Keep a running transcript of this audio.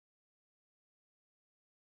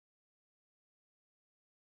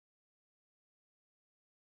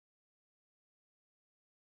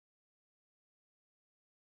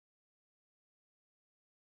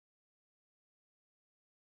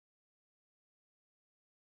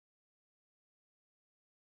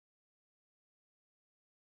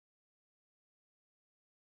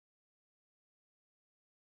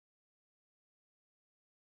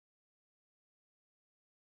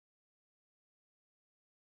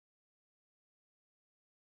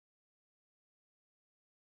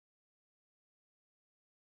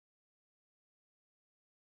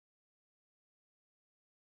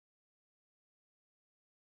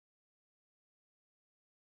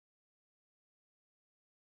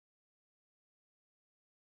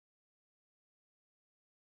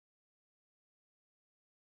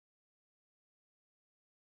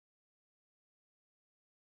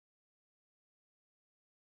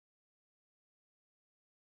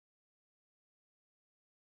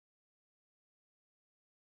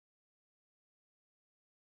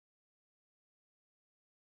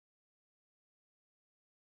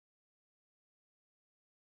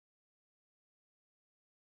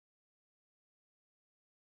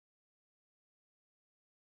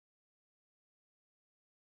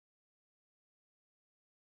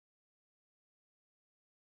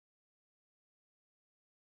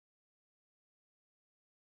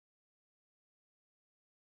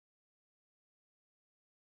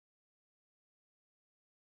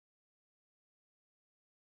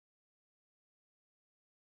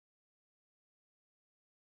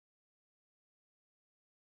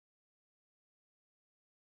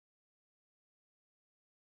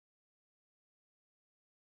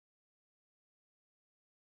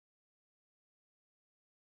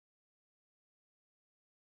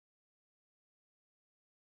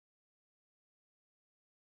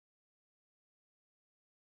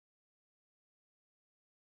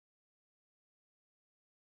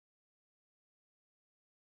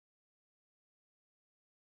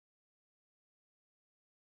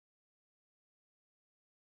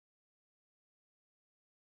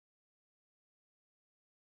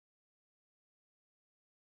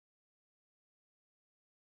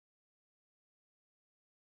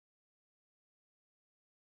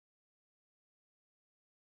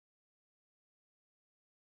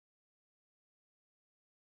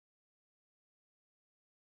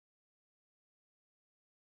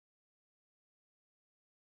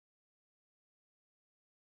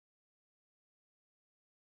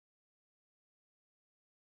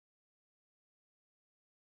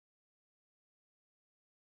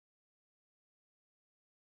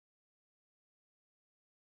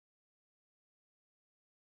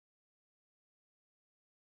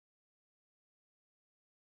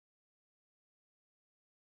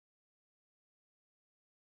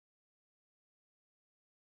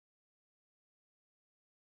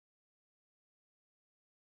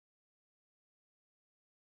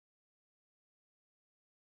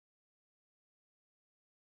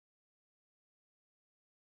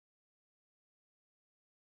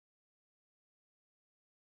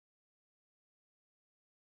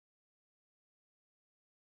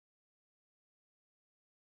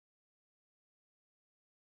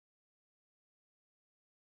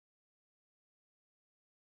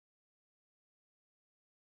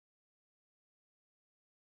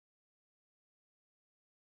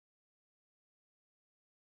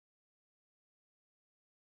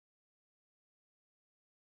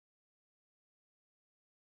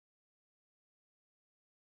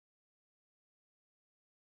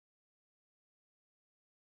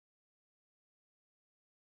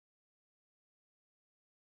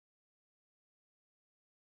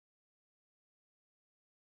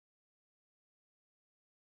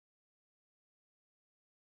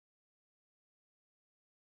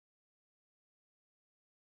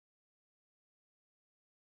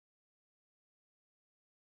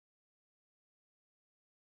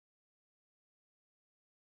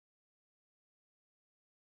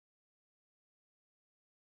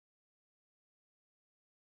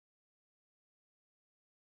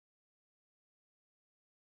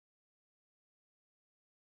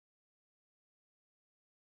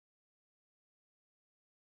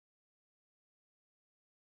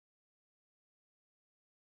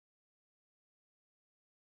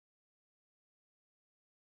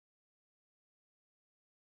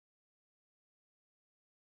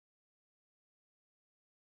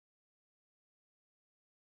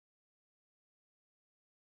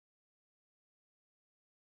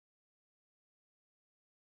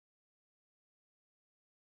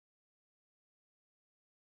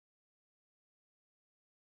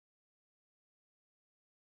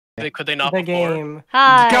Could they not The before? game.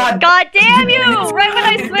 Hi. God damn you! You Right when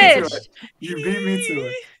I switched. You beat me to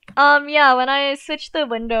it. Yeah, when I switch the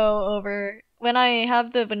window over, when I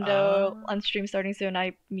have the window on stream starting soon,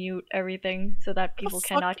 I mute everything so that people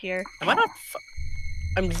cannot hear. Am I not?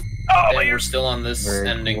 I'm. Oh, and we're still on this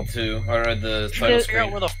ending too, or the title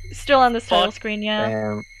screen. Still on the title screen,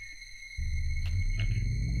 yeah.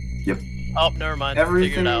 Yep. Oh, never mind.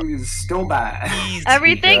 Everything is still bad.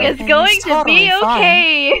 Everything is going to be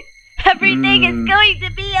okay. Everything is going to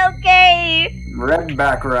be okay. Red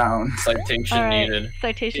background. Citation needed.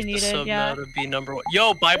 Citation needed. Yeah. To be number 1.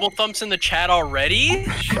 Yo, Bible thumps in the chat already.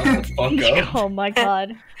 Shut the fuck up. Oh my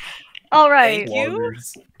god. All right. Thank you.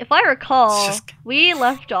 If I recall, we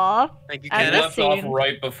left off. Thank you, at left off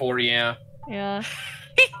right before, yeah. Yeah.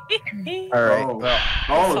 Alright.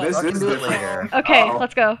 Oh, this is different. Okay,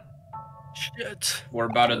 let's go. Shit. We're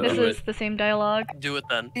about to do it. This is the same dialogue. Do it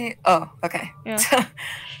then. Oh, okay. Yeah.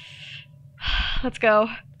 Let's go.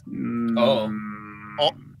 Oh.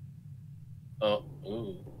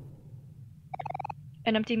 Ooh.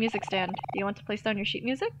 An empty music stand. Do you want to place down your sheet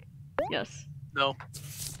music? Yes. No.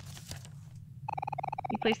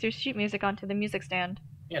 You place your sheet music onto the music stand.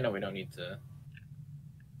 Yeah, no, we don't need to.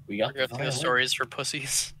 We got the stories for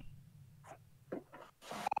pussies.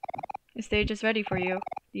 The stage is ready for you.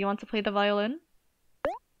 Do you want to play the violin?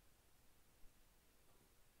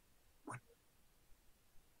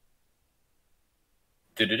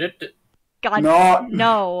 God,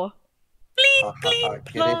 no. It's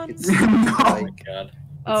like,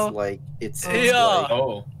 oh. It's like, it's yeah. like,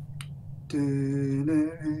 oh.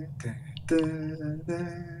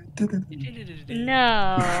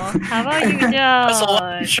 No. How about you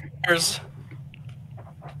don't?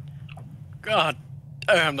 God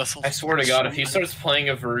damn, that's I swear to God, if he starts playing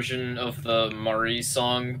a version of the Mari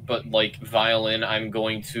song, but like violin, I'm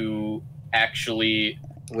going to actually.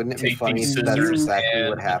 Wouldn't it be funny if that's exactly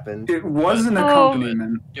what happened? It was an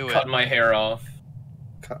accompaniment. Cut my hair off.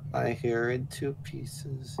 Cut my hair in 2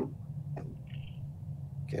 pieces.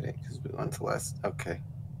 Get it? Because we went to last. Okay.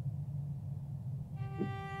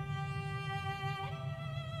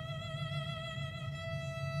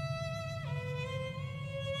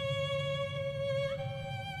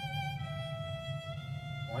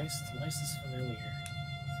 Why is this familiar?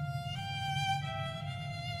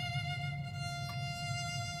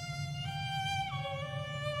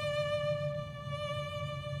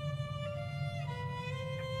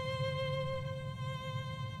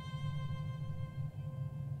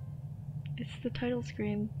 It's the title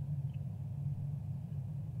screen.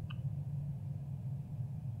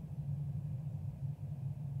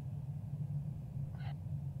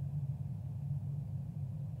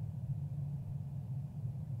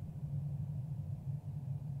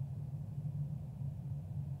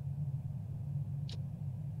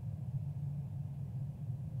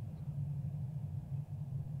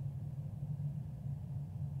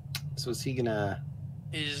 So is he gonna?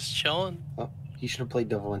 He's just chilling. Oh, he should have played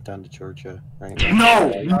Devil Went Down to Georgia, right?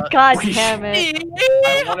 No! God damn it!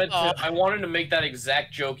 I wanted to make that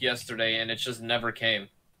exact joke yesterday, and it just never came.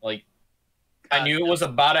 Like, I knew it was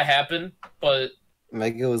about to happen, but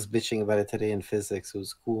Mega was bitching about it today in physics. It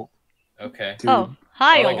was cool. Okay. Dude. Oh,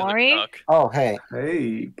 hi, Omori. Oh, hey.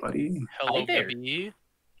 Hey, buddy. Hello, there. baby.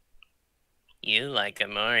 You like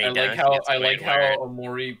Omori? I like how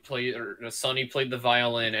Omori played, or Sunny played the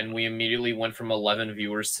violin, and we immediately went from 11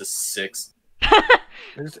 viewers to 6.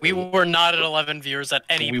 We were not at 11 viewers at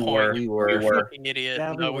any point. We were. Fucking idiot.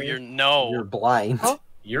 Yeah, no, we were. You're blind. Oh.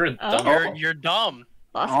 You're a dumb. You're dumb.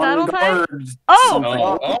 Lost On battle time? guard.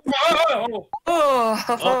 Oh!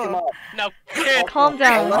 No, Calm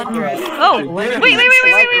down. Allegra. Oh! Wait!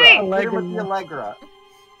 Allegra.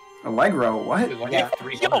 Allegro, what? Like, yeah.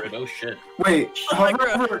 300. Oh shit. Wait, Shut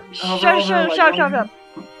up.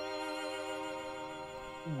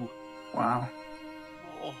 Wow.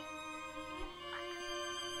 Oh.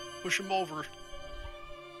 Push him over.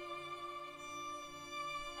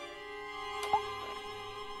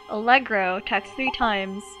 Allegro, text 3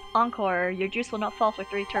 times. Encore, your juice will not fall for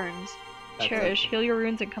 3 turns. Cherish, heal your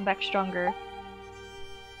wounds and come back stronger.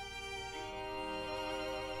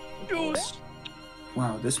 Juice.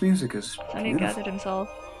 Wow, this music is Sunny gathered himself.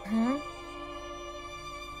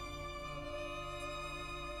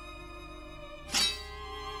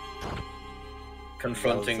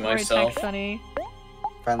 Confronting Sorry, myself. text Sunny.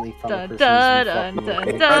 Finally found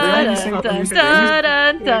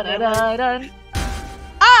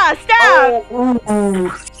Ah, stop! Ooh.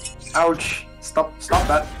 Ouch. Stop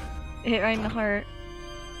that. It hit right in the heart.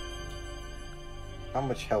 How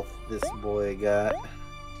much health this boy got?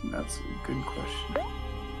 That's a good question.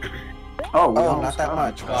 Oh, we Oh, almost not that got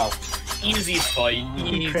much. him. Wow. Easy fight.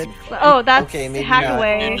 Easy. Oh, that's Okay, maybe hack not.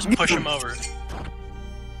 away. Just push him over.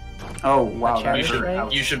 Oh, wow. That's You That's right.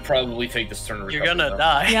 should, you should probably take this turn to recover. You're gonna though.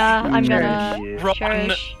 die. Yeah, I'm gonna Cherish. Run.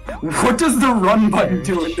 cherish. What does the run button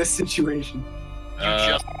do in this situation? You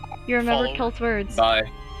just You remember Follow. Kelt's words. Bye.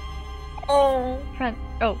 Oh. Friend.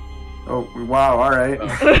 Oh. Oh, wow. All right.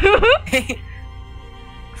 Oh.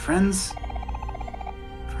 Friends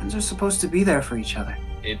are supposed to be there for each other.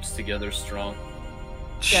 Apes together strong.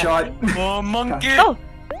 Shut. oh, monkey. Oh.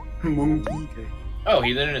 Monkey. Oh,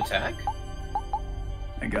 he didn't attack?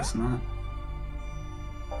 I guess not.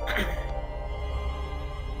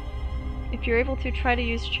 If you're able to try to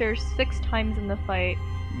use cherish 6 times in the fight.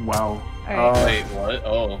 Wow. Alright. Wait, what?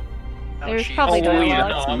 Oh. There's jeez. probably Oh, yeah, dialogue.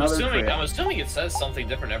 no, I'm Another assuming, crit. I'm assuming it says something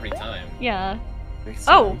different every time. Yeah. Makes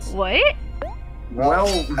Oh, sense. what? Well,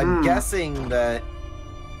 Well, I'm guessing that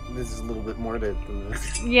this is a little bit more to it than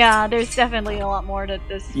this. Yeah, there's definitely a lot more to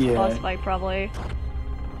this Yeah. boss fight, probably.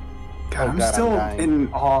 God, I'm God, I'm still dying.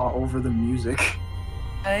 in awe over the music.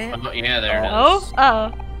 Right? Oh, yeah, there it Oh, is.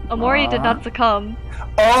 Omori did not succumb.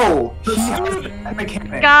 Oh, he has the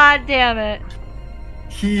mechanic. God damn it.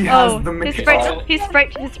 He has Oh, the his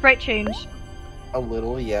mechanic. sprite changed. A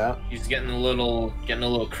little, yeah. He's getting a little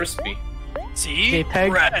crispy. See?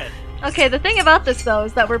 JPEG. Red. Okay, the thing about this though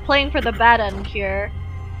is that we're playing for the bad end here.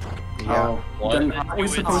 Yeah. Oh, What? then aren't we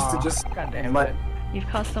supposed to just God damn let? it. You've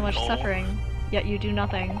caused so much Oh. suffering, yet you do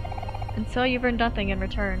nothing. And so you've earned nothing in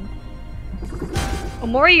return.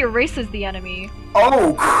 Omori erases the enemy.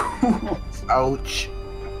 Oh, cool. Ouch.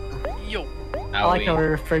 Yo. I like how Owie. we're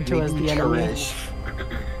referred to as the enemy. Cherish.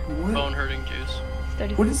 What? Bone hurting juice.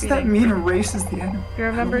 Studies What the does that breathing. mean? Erases the enemy. You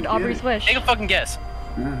remembered I don't get Aubrey's it. wish. Take a fucking guess.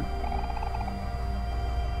 Yeah.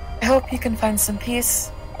 I hope you can find some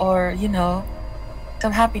peace, or, you know,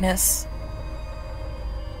 some happiness.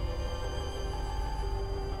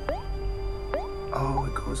 Oh,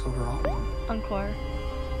 it goes over all of them. Encore.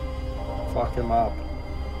 Fuck him up.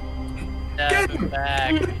 Stab him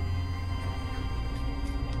back.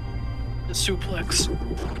 The suplex.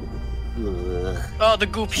 Ugh. Oh, the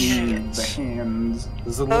goopy The hands. hands.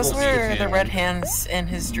 There's a Those little were the red hands in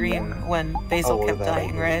his dream Yeah. when Basil Oh, kept that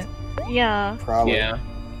dying, was- right? Yeah. probably. Yeah.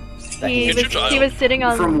 He Good was, child. he was sitting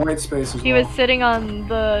on From White Space as he well. was sitting on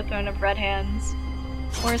the throne of red hands.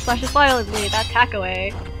 Or slashes violently, that hack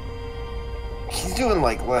away. He's doing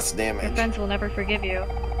like less Your damage. friends will never forgive you.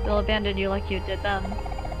 They'll abandon you like you did them.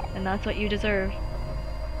 And that's what you deserve.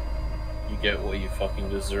 You get what you fucking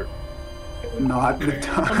deserve. Not the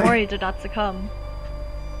time. Omori did not succumb.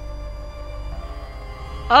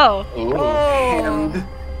 Oh. Ooh. Hammed.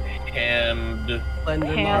 Hammed.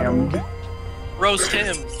 Blended Ham. Hammed. Roast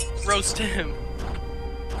him. Roast him.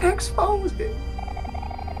 Expose it.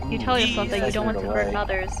 You tell yourself that you Yes, don't want to right burden away.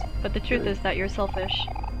 others, but the truth is that you're selfish.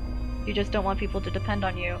 You just don't want people to depend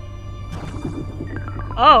on you.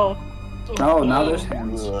 Oh! Oh, now there's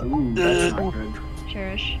hands. Ugh. Ooh, that's not good.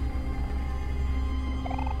 Cherish.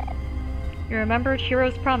 You remembered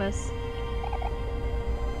Hero's promise.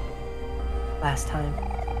 Last time,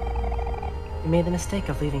 we made the mistake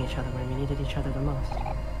of leaving each other when we needed each other the most.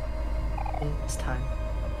 This time,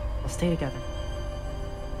 we'll stay together.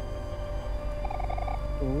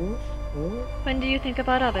 Ooh, ooh. When do you think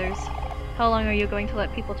about others? How long are you going to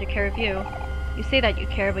let people take care of you? You say that you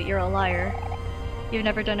care, but you're a liar. You've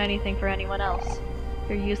never done anything for anyone else.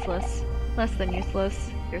 You're useless. Less than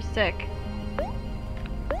useless. You're sick.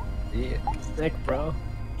 Yeah. Sick, bro.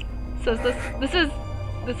 So this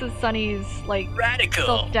is Sunny's like Radical.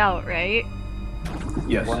 self-doubt, right?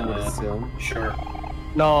 Yes. One would assume. Sure.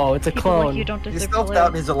 No, it's a People like clone. you don't His deserve to self-doubt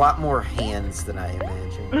live. has a lot more hands than I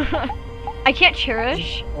imagine. I can't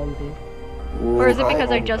cherish, Only. or is it because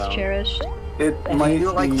I Oh, just no. cherished? It And might you do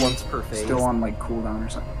it like be once per phase. still on like cooldown or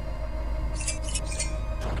something.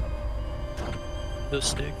 The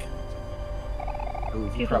stick. Ooh,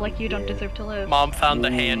 People probably like you don't did. deserve to live. Mom found the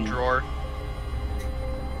hand Ooh. drawer.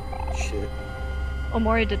 Shit.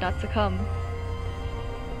 Omori did not succumb.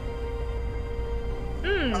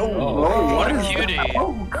 Hmm. Oh, what a is cutie. that?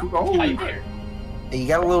 Oh, cool. Tight here. Hey, you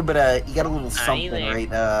got a little bit of, you got a little something, there.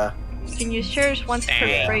 right? You can use cherish once per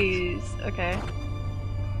Yeah. phrase. Okay.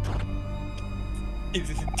 Deep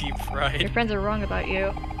Your fried. friends are wrong about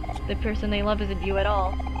you. The person they love isn't you at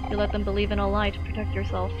all. You let them believe in a lie to protect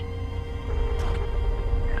yourself.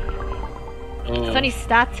 Oh. Sunny's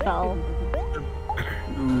stats fell.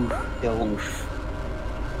 Ooh. Kill.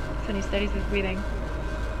 Sunny steadies his breathing.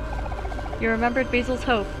 You remembered Basil's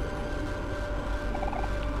hope.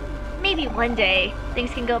 Maybe one day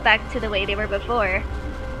things can go back to the way they were before.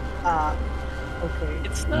 Okay.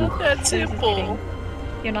 It's not that Steadies his breathing. simple.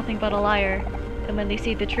 You're nothing but a liar. And when they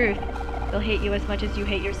see the truth, they'll hate you as much as you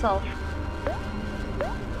hate yourself.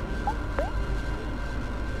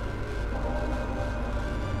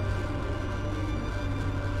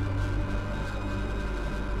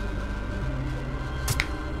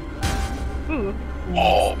 Ooh.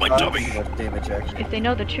 Oh, my tummy! Damage actually. If they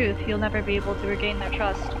know the truth, you'll never be able to regain their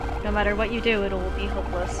trust. No matter what you do, it'll be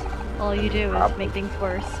hopeless. All you do is make things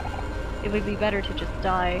worse. It would be better to just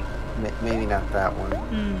die. Maybe not that one.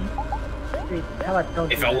 Dude, how about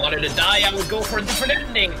don't If do I that? wanted to die, I would go for a different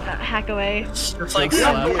ending. Hack away. It's like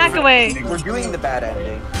Hack away! We're doing the bad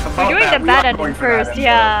ending. We're doing the bad ending first, I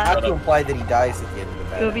yeah. have to imply that he dies at the end of the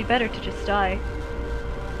bad It would be better to just die.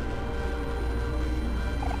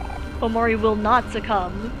 Omori will not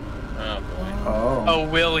succumb. Oh boy. Oh. Oh,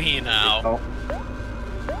 will he now? Oh,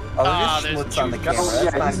 Ah, there's there's schmutz on the juice. camera. Oh, That's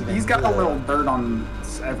yeah, not he's, even he's got a good. little dirt on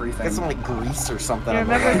everything. Got some like grease or something. You on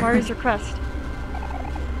remember there. Mari's request.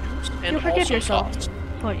 And You'll forgive also yourself. sauce.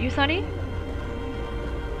 What, you, Sonny?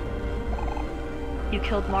 You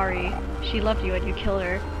killed Mari. She loved you and you killed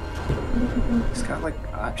her. He's got like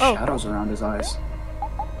Oh. shadows around his eyes.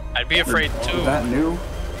 I'd be afraid Is too. that new?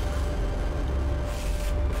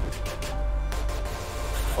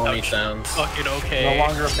 Funny Ouch. sounds. Fucking No okay.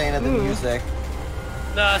 longer a fan of the Ooh. music.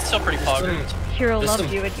 Nah, it's still pretty poggers. Hero There's loved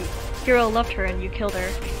some- you and you. Hero loved her and you killed her.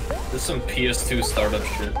 There's some PS2 startup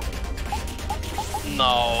shit.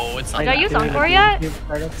 No, it's not. Did I that. use Doing Encore the yet? GameCube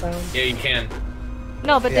startup sound? Yeah, you can.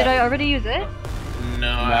 No, but did Yeah. I already use it? No,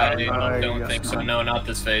 I I don't guess think so. not. No, not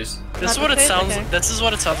this phase. This Not is what the it face? sounds. Okay. This is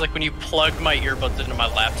what it sounds like when you plug my earbuds into my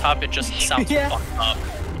laptop. It just sounds Yeah. fucked up.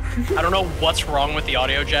 I don't know what's wrong with the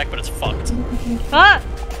audio jack, but it's fucked. Ah!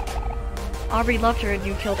 Aubrey loved her and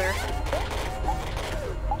you killed her.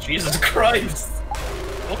 Jesus Christ!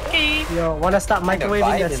 Okay. Yo, wanna stop Kinda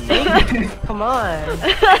microwaving that vibing. steak? Come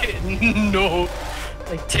on. No.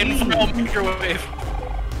 Like, Tinfoil microwave.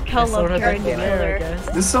 Kel sort loved of her and you that killed there, I her. guess.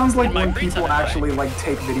 This sounds like In my when free people time, actually like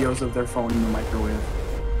take videos of their phone in the microwave.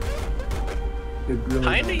 It really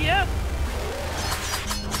Kinda, does. yeah.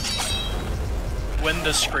 When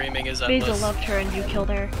the screaming is Basil endless. loved her and you killed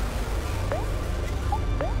her.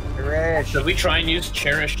 Cherish. Should we try and use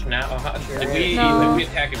Cherish now? Did we, No. did we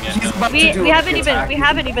attack him yet? He's No. about to We do haven't the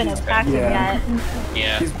even attack. attacked him Yeah. yet.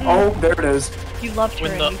 Yeah. He's, oh, there it is. You loved her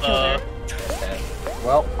When and the you killed her.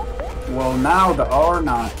 Well, Well, now the or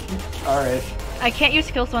not. All right. I can't use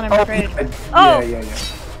skillstone, I'm Oh, afraid. yeah, Oh! yeah.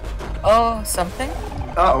 Oh, something?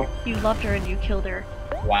 Uh oh. You loved her and you killed her.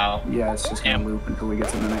 Wow. Yeah, it's just gonna loop until we get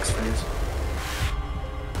to the next phase.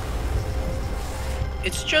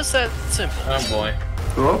 It's just that simple. Oh boy.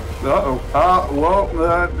 Oh, whoa, You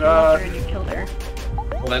loved her and you killed her.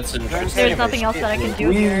 Well, that's interesting. There's nothing else that I can do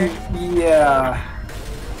we, here. yeah.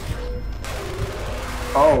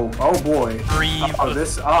 Oh boy. Breathe. Oh,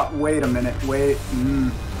 this, wait a minute, wait,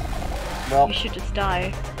 well, You should just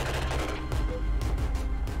die.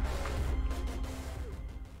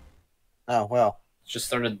 oh well. Just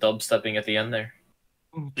started dubstepping at the end there.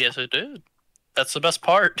 Yes, it did. That's the best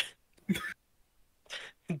part.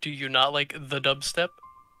 Do you not like the dubstep?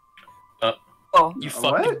 Oh, You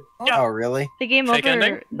what? fucking yeah. Oh really? The game Fake over.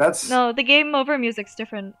 ending? That's, No, the game over music's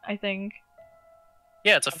different, I think.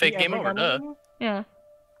 Yeah, it's a fake game over, duh. Yeah.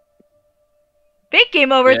 Big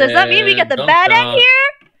game over? Does that mean we get the Yeah, bad end don't- here?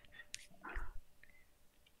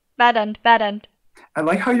 Bad end, bad end. I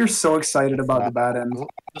like how you're so excited about the bad end. The Do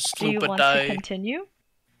you stupid want to die. continue?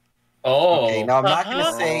 Oh. Okay, now I'm not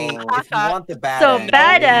gonna say if you want the bad So end.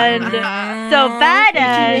 bad end. So bad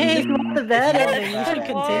Hey, if end. you want the bad ending, you should Bad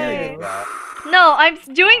continue. end. No, I'm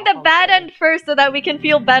doing the bad end first so that we can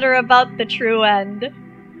feel better about the true end.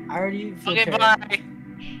 I already feel Okay, terrible.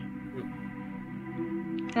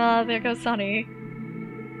 bye. There goes Sunny.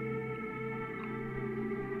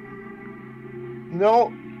 No,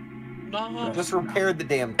 No. just repaired the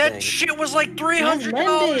damn That thing. shit was like It's $300,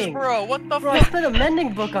 mending. bro. What the Bro, I fuck? spent a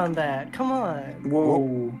mending book on that. Come on.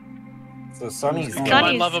 Whoa, So Sunny's Sunny's- gone.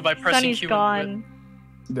 I love it by pressing Sunny's Q and gone.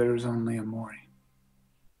 there's only Omori.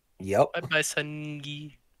 Yep. Bye bye,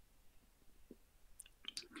 Sungi.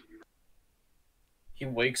 He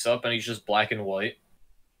wakes up and he's just black and white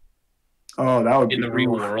Oh, that would be in the real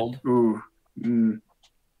ooh, world. Ooh.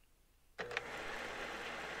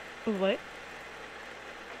 What?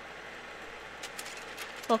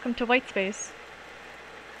 Welcome to White Space.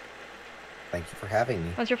 Thank you for having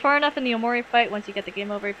me. Once you're far enough in the Omori fight, once you get the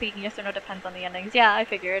game over, peeking yes or no depends on the endings. Yeah, I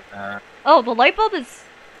figured. Oh, the light bulb is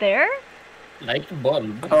there? Like the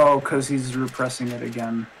bulb. Oh, because he's repressing it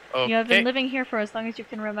again. Okay. You have been living here for as long as you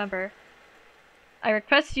can remember. I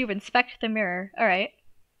request you inspect the mirror. Alright.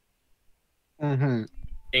 Mm-hmm.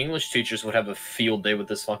 English teachers would have a field day with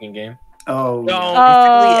this fucking game. Oh, Don't.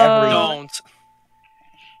 Oh. Don't.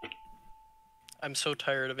 I'm so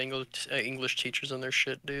tired of English teachers and their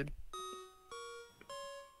shit, dude.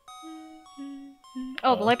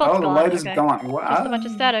 Oh, the light bulb's oh, the gone. light is Okay. gone. Just a bunch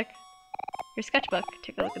of static. Your sketchbook.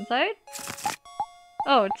 Take a look inside.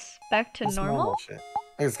 Oh, it's back to It's normal? shit.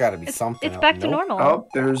 There's got to be something. It's back to Nope. normal. Oh,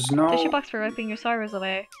 there's no. Tissue box for wiping your sorrows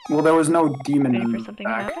away. Well, there was no demon Waiting in for something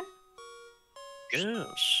to back. happen.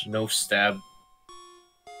 Yes. No stab.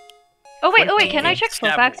 Oh wait, can I check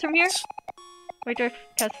Stab facts from here? wounds. Wait, Dwarf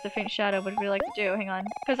casts the faint shadow. What would we like to do? Hang on,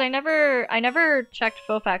 because I never checked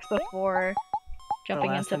Fofax before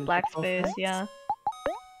jumping last into time you black checked space. Fofax? Yeah.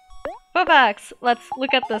 Fofax, let's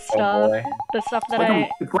look at the stuff. Oh boy. The stuff It's that like,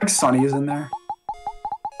 it's like Sunny is in there.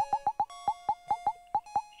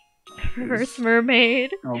 Reverse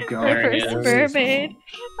mermaid. Oh god. There he Reverse is. mermaid.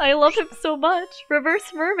 I love him so much. Reverse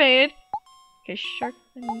mermaid. Okay, shark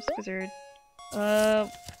and wizard.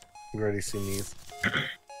 We've already seen these.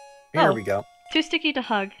 Here Oh. we go. Too sticky to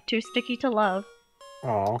hug. Too sticky to love.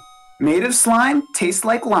 Oh. Made of slime, tastes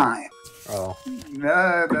like lime. Oh.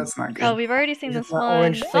 That's not good. Oh, we've already seen It's this not one.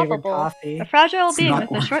 orange flavored Solvable. coffee. A fragile It's being not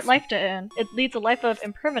with a orange. short life to end. It leads a life of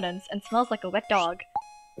impermanence and smells like a wet dog.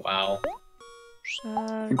 Wow.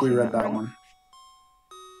 I think we read that one.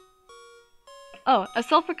 Oh, a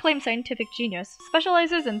self-proclaimed scientific genius.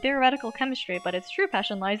 Specializes in theoretical chemistry, but its true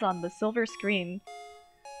passion lies on the silver screen.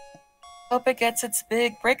 Hope it gets its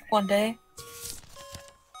big break one day.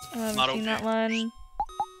 I've Not seen okay. that one.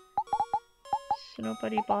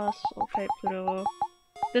 Nobody boss. Okay, Pluto.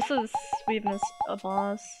 This is we've missed a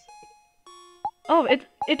boss. Oh, it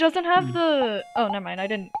doesn't have the. Oh, never mind. I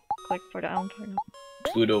didn't click for the Elm.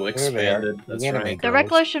 Pluto There they are. expanded. That's The anime right. The girls.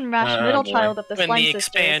 reckless and rash Oh, middle boy. child of the When Slime the Sisters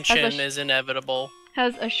expansion is inevitable.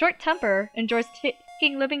 has a short temper, enjoys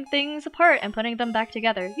taking living things apart and putting them back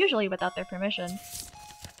together, usually without their permission.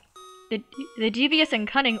 The devious and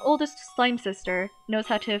cunning oldest slime sister knows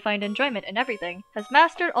how to find enjoyment in everything, has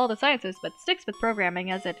mastered all the sciences but sticks with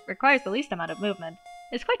programming as it requires the least amount of movement.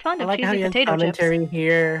 Is quite fond I of like how cheesy he has potato chips. commentary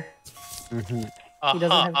here. Mm-hmm. He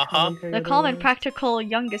doesn't have commentary. The calm and otherwise. practical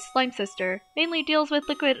youngest slime sister mainly deals with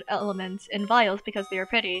liquid elements in vials because they are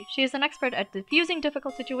pretty. She is an expert at diffusing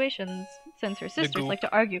difficult situations, since her sisters goop. like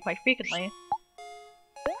to argue quite frequently.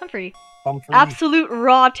 Humphrey. Humphrey. Absolute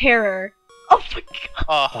raw terror. Oh my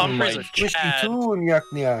god. Humphrey's a my Whiskey Chad. too, nyak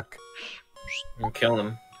nyak. I'm killing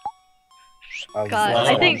him. Oh, he's God,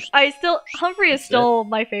 lost. I think Humphrey is That's still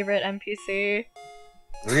my favorite NPC.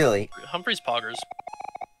 Really? Humphrey's poggers.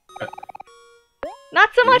 Not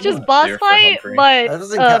so much You as weren't boss there for fight, Humphrey. but That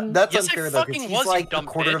doesn't count. That's Yes, it unfair though, because fucking he's was, you like a dumb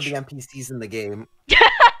quarter of bitch. the NPCs in the game.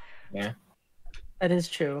 That is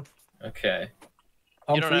true. Okay.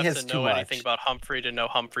 You don't Humphrey have has to too know much. anything about Humphrey to know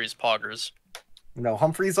Humphrey's poggers. No,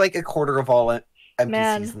 Humphrey's like a quarter of all NPCs in the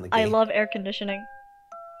man, game. I love air conditioning.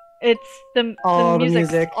 It's the Oh, the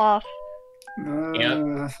music's music. off. Uh, Yeah.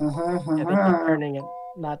 Yeah, they keep turning it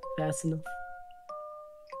not fast enough.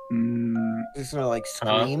 Just gonna like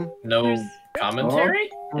scream. No There's- commentary?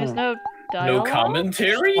 There's no No dialogue.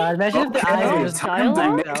 commentary? Imagine if the eyes Okay, were There's just time to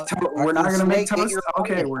dialogue? make we're not gonna make Get toast. your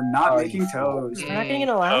Okay, opponent. we're not Oh, making you fool. toast. We're not getting an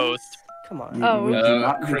allowance? Toast. Come on. Oh, We do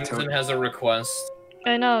not make Crimson toast. has a request.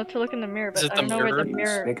 I know, to look in the mirror, Is but it I the don't know where the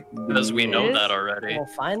mirror? mirror... Because we know Is? that already. We'll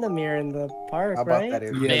find the mirror in the park, How about right? that?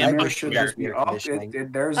 Yeah, Man, the mirror push should mirror just be air up. conditioning. Oh,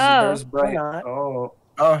 There's why bright. not? Oh.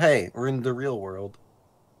 Oh hey, we're in the real world.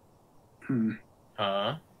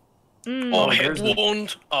 Huh? Mm. Oh, there's hit the-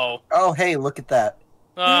 wound. Oh. Oh hey, look at that.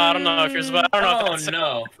 I don't know if you're supposed. I don't know if Oh that's.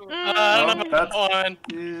 no. I don't know if that's one.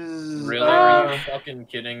 Really? Oh. Are you fucking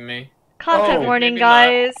kidding me? Content Oh, warning, maybe not.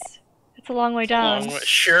 guys. It's a long way It's a long down. way- Do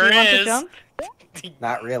Sure you want to is. jump?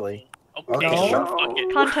 Not really. Okay, Okay. sure. Fuck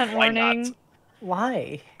it. Content Why not? warning.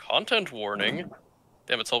 Why? Content warning.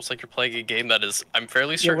 Damn, it's almost like you're playing a game that is. I'm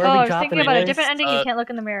fairly Yeah, certain. where Oh, are we I was dropping thinking about a it? different ending. You Uh, can't look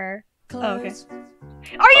in the mirror. Oh, okay.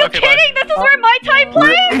 Are you Okay, bye. kidding? This is where my time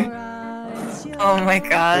plays? Oh my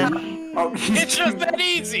god. Oh, It's just that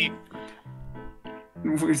easy.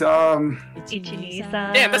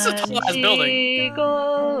 Ichi-ni-san, Damn, this is a tall ass building.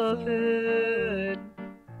 Jigo-fu.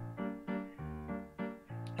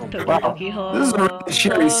 Wow, this is a really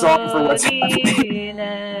shitty song for what's happening.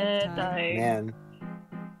 Man.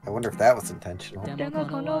 I wonder if that was intentional. I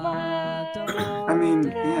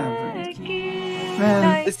mean, yeah,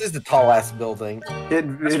 man, This is the tall ass building.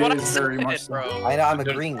 That's it what I is very said, much so. bro. I know, I'm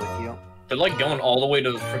agreeing with you. They're like going all the way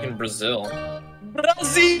to freaking Brazil.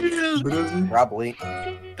 Brazil. Probably.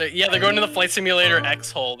 Yeah, they're going to the flight simulator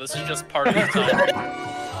X hole. This is just part of the time.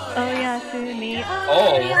 Oh, Yasumi,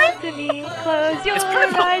 Oh. Yasumi, close your It's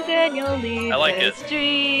purple. eyes and you'll leave I like this it.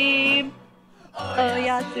 dream. Oh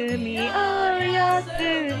Yasumi, oh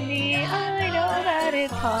Yasumi, I know that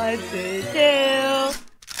it's hard to do.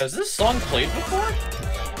 Has this song played before?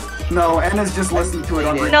 No, Anna's just listening to it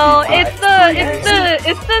on repeat. No, it's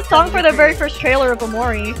the song for the very first trailer of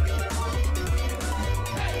Omori.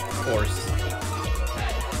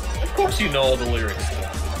 Of course you know all the lyrics.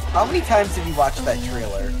 How many times have you watched that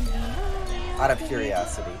trailer? Out of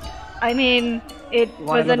curiosity. I mean, it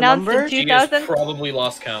was another announced number? in She has 2000. probably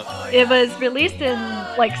lost count. It was released in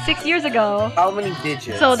like 6 years ago. How many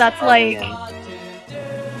digits? So that's are like we in?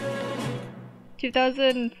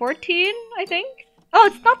 2014, I think. Oh,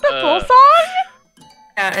 it's not the full song?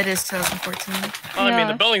 Yeah, it is 2014. Well, I mean, Yeah.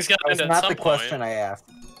 the building's got to That was end at not some the question point. I asked.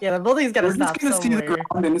 Yeah, the building's gotta We're just stop gonna see the somewhere.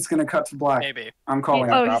 ground and it's gonna cut to black. Maybe. I'm calling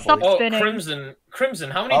Yeah. it. Oh, he stopped Oh, spinning. Crimson,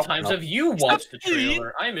 how many Oh, times no. have you watched the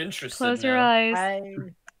trailer? I'm interested Close now. your eyes. I...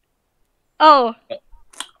 Oh,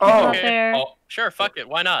 Oh, not Okay. there. Oh, Sure, fuck it.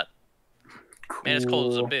 Why not? Man, it's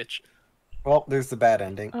cold as a Cool. bitch. Well, there's the bad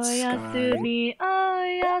ending. Oh Yasumi,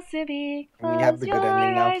 oh Yasumi, Can we have the close good your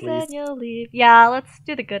ending now, eyes please? and you'll leave. Yeah, let's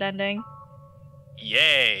do the good ending.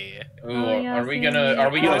 Yay. ooh, Oh, are we Yasumi, gonna No,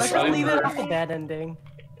 close let's your just leave it eyes. off the bad ending.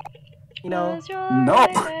 You know, Close your No.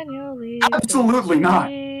 eyes and you'll leave. Absolutely not.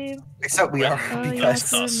 Except we are, Oh, because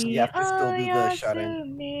Yasumi, you have to still do the oh,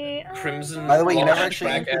 shut-in. Yasumi, oh, Crimson? By the way, you never lost actually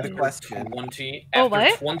track answered the after question. 20, Oh, after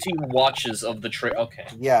what? 20 watches of the trailer. Okay.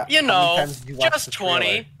 Yeah. You how many know, times did you watch just the trailer?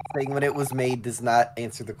 20. Saying when it was made does not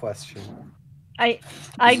answer the question. I,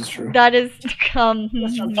 is true. that is,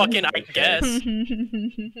 Fucking, I guess.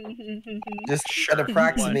 Just Sure. an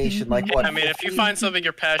approximation, like what? I mean, if you find something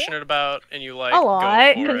you're passionate about and you like, a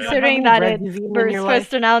lot, go for it. considering Have that you it read Disease in was your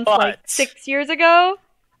first announced like But- 6 years ago,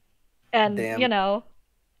 and Damn. you know,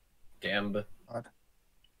 Damn.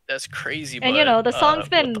 That's crazy, but, and you know, the song's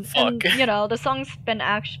been, what the fuck? and you know, the song's been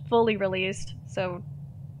fully released, so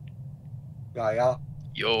Yeah.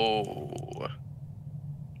 Yo.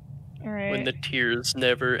 alright. When the tears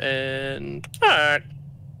never end. Alright.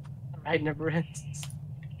 ride never ends.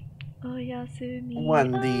 Oh Yasumi,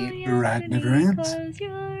 When oh, the ride never Yasumi, ends. close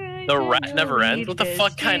your eyes The and rat you'll never ends? leave What the this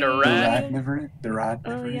fuck kind of The rat? rat never. The rat Oh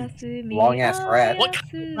never. ends. Yasumi, Long ass oh, rat. What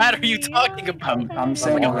kind of rat are you talking about? I'm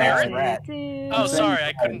saying Like a rat. rat. Oh, I'm saying sorry, I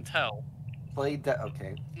rat. couldn't tell. Played that.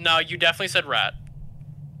 Okay. No, you definitely said rat.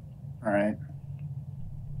 All right.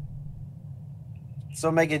 So,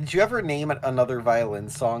 Megan, did you ever name another violin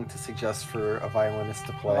song to suggest for a violinist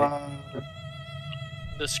to play?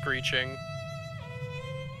 The screeching.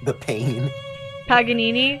 The pain.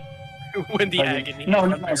 Paganini. When the agony.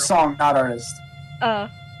 No, song, not artist. Uh,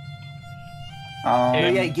 Oh,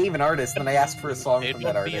 It- yeah, he gave an artist, and I asked for a song it from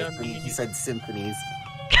that would be artist, and he amazing. said symphonies,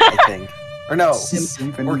 I think. Or no,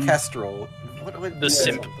 Symphony. orchestral. What The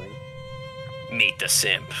simp. something. Meet the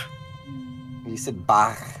simp. He said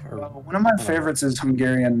Bach. Or, One of my favorites is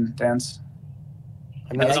Hungarian dance.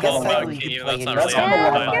 I mean, That's I a guess whole technically fucking- you could that's play not any really song a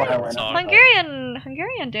with violin violin. song.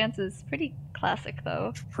 Hungarian dance is pretty classic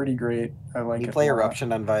though. Pretty great. I like You it. play a lot.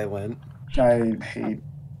 Eruption on violin. I hate.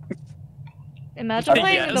 Imagine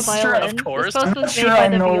playing Yes, the sure, violin. of course. This post I'm was sure made by I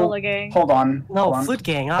the know- Viola Gang. Hold on. No, hold on. flute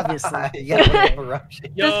gang, obviously. Yeah, we have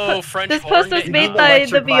Eruption. Yo, French This horn post was gang. made the by the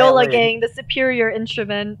electric Viola violin. Gang, the superior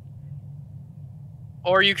instrument.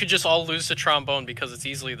 Or you could just all lose the trombone because it's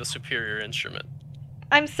easily the superior instrument.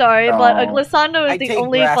 I'm sorry, but Oh. glissando is I the take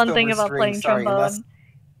only brass fun thing over about string, playing sorry, trombone. unless-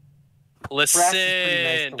 Brass is pretty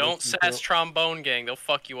nice Listen, to don't listen sass to. trombone gang. They'll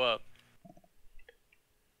fuck you up.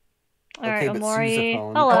 Alright, Okay, but Omori.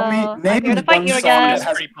 sousaphone. Hello. Tell me- I'm name here to fight one you song again. that That's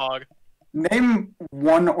has- pretty pog. Name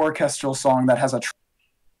one orchestral song that has a.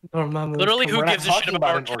 Dormammu, Literally, come who on. not gives a shit talking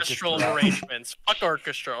about about an orchestral orchestra. arrangements? Fuck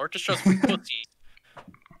orchestra. Orchestra's for pussies.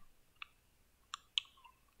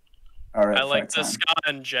 All right. I like fight the time. ska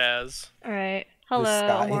and jazz. Alright. Hello,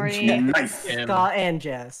 sky Omori. and Knife. Ska and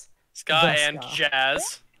jazz. Ska The and ska.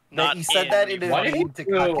 jazz. Not You said that in Why a did name to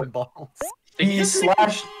you- cock and balls. He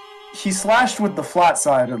slashed. He slashed with the flat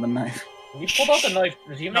side of the knife. He pulled out the knife.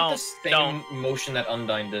 Did he make No, the same don't. motion that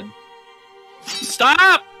Undyne did?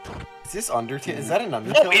 Stop! Is this Undertale? Is that an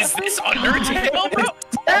Undertale? Oh, is this Undertale, bro?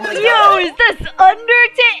 Oh my Yo, God. is this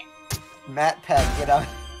Undertale? Matt Pat, get out.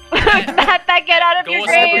 Matt, get out of Go your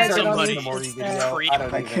support grave! somebody. Omori video. I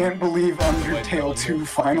don't I even- can't believe Undertale 2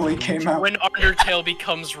 finally came out. When Undertale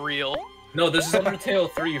becomes real. No, this is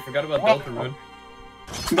Undertale 3. You forgot about Deltarune.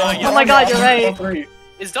 Oh my god, you're right.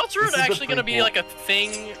 Is This Deltarune is the actually gonna be prequel. like a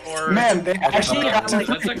thing, or Man, they actually got to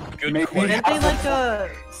That's a good maybe question. Didn't they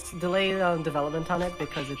like delay development on it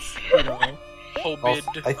because it's, you know,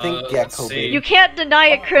 COVID? I think, yeah, let's see. COVID. You can't deny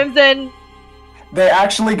it, Crimson! They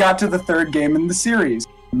actually got to the third game in the series.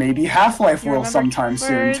 Maybe Half-Life You will remember sometime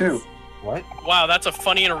soon words? too. What? Wow, that's a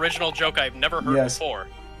funny and original joke I've never heard before.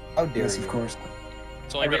 How dare Yes, you? of course.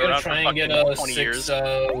 It's only Are we been gonna around try for and get fucking 20 6, years.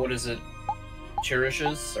 what is it?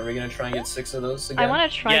 Cherishes? Are we gonna try and get 6 of those again? I want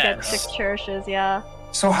to try get Yes. 6 cherishes, yeah.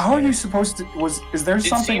 So how are you supposed to? Is there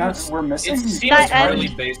something seems- else we're missing? It seems That really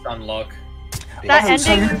end- based on luck. That Oh,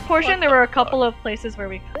 so ending you're- portion, there were a couple of places where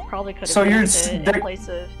we probably could have So you're used it in there- place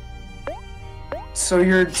of... So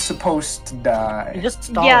you're supposed to die. You just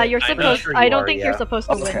stall Yeah, it. you're I'm not supposed. sure I you don't are, think yeah. you're supposed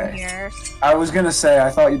to Okay. win here. I was gonna say I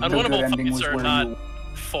thought the good Unwinnable ending was fights are where not you.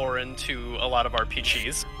 foreign to a lot of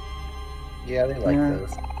RPGs. Yeah, they like Yeah.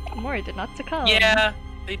 those. Omori did not succumb. Yeah,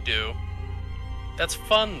 they do. That's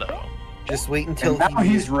fun though. Just wait until And now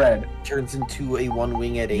he's red. turns into a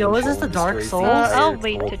one-winged Yo, angel. is this the and Dark destroys Souls? the entire I'll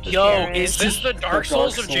wait to world. check. Yo, Cherish. is this the Dark Dark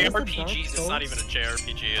Souls of Souls? JRPGs? It's Souls? not even a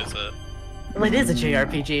JRPG, is it? Well, it is a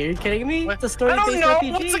JRPG. Are you kidding me? What? It's a I story-based don't know.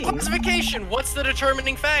 RPG. What's the classification? What's the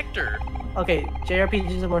determining factor? Okay,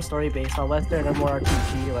 JRPGs are more story-based, while Western are more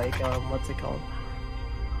RPG. Like, what's it called?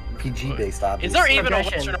 PG-based, obviously. Is there even a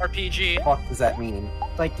Progression. Western RPG? What the fuck does that mean?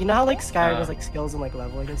 Like, you know how like Skyrim has like skills and like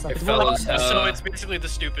leveling and stuff. Hey, It's more like- fellas, So it's basically the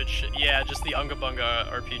stupid shit. Yeah, just the Unga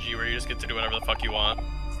Bunga RPG where you just get to do whatever the fuck you want.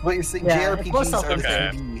 What you're saying? Yeah, it's more JRPGs are the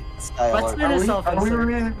self-insert. 3D style. Western RPG. is Are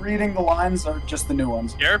we reading the lines or just the new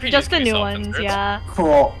ones? JRPGs Just the can be new ones, self-insert. yeah.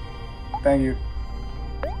 Cool. Thank you.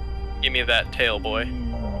 Give me that tail, boy.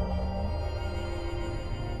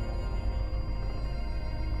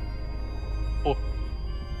 Oh.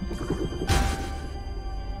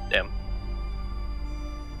 Damn.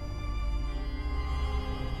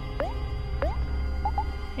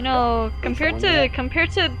 You know, compared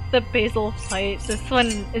to the Basil fight, this one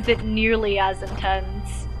isn't nearly as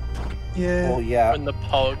intense. Yeah. Oh yeah. When the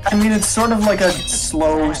pug. I mean, it's sort of like a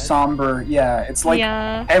slow, somber. Yeah, it's like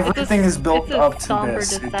yeah, everything is built it's a up to somber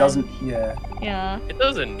this. It descent. doesn't. Yeah. Yeah. It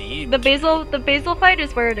doesn't need. The Basil fight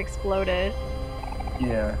is where it exploded.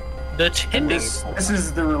 Yeah. The And tending. this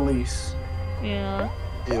is the release. Yeah.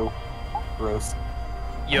 Ew. Gross.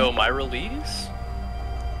 Yo, my release?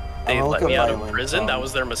 They I'll let look me up out of violin prison? That songs.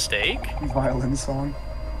 was their mistake? Violin song.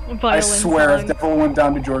 I Violin swear, song. if Devil Went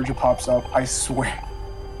Down to Georgia pops up, I swear.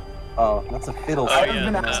 Oh, that's a fiddle. Oh, song. yeah,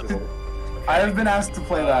 been no. asked to- I have been asked to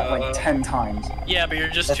play that like 10 times. Yeah, but you're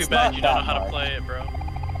just That's too bad not you don't know that how to hard. play it, bro.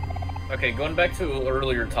 Okay, going back to an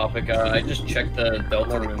earlier topic, I just checked the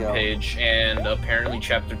Delta Let it Room go. page, and apparently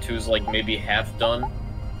Chapter 2 is like maybe half done.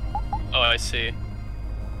 Oh, I see.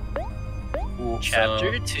 Cool.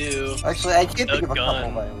 Chapter 2. Actually, I can't The think of a couple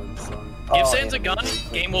gun. violin songs. Give Oh, Sans a anime. gun,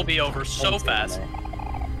 game will be over so Sans fast.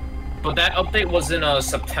 anime. But that update was in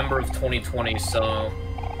September of 2020, so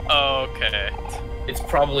Okay. it's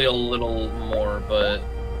probably a little more, but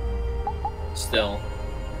still.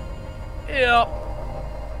 Yeah.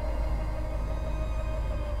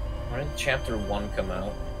 When did Chapter 1 come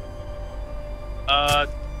out?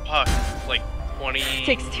 Fuck, like 20.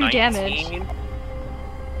 Takes 2 damage.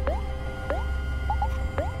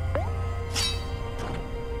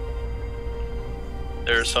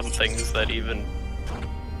 There are some things that even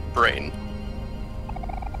brain.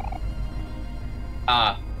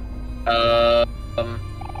 Omori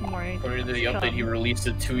According to the did not update, he succumb. released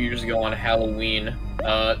it 2 years ago on Halloween.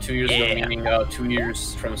 2 years ago, Yeah. meaning 2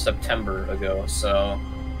 years from September ago, so...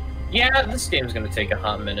 Yeah, this game's gonna take a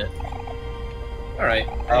hot minute. Alright,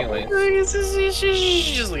 anyway.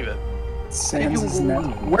 Just leave it. Sans' Nest.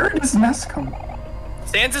 Where does Nest come?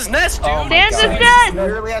 Sans' Nest, dude! Oh my Sans' God. Nest! You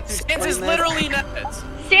really have to Sans explain is this? literally Nest!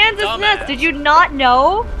 Sans' Dumbass. Nest, did you not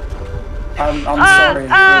know? I'm sorry.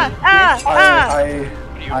 You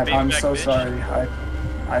I'm baby back so bitch. sorry.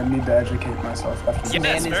 I need to educate myself. That's Yes,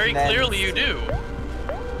 Man is very Nest. clearly you do.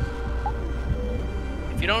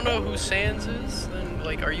 If you don't know who Sans is, then,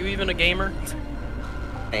 like, are you even a gamer?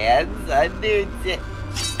 Sans, I knew it.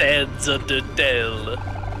 Sans de Del.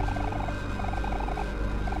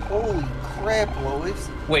 Holy crap, Lois.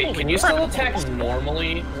 Wait, Holy can you crap. still attack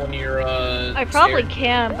normally when you're, I probably scared?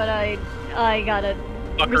 can, but I gotta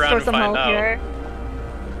Fuck around restore and some find health out. here.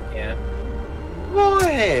 Yeah. Go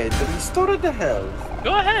ahead, restore the health.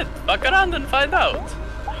 Go ahead, fuck around and find out.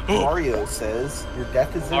 Mario says your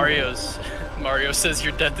death is Mario says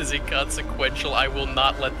your death is inconsequential. I will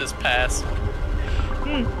not let this pass.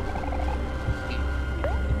 Hmm.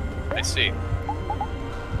 I see.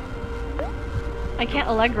 I can't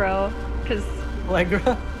Allegro, because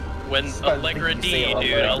Allegra. When I think Allegra you D, say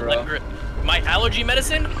dude, Allegra. Allegra. My allergy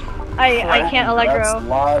medicine? I can't That's a Allegro.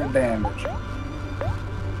 lot of damage.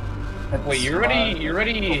 Wait, you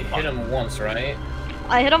already hit him once, right?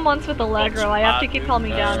 I hit him once with Allegro. I have to keep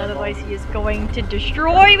calming down, No. otherwise he is going to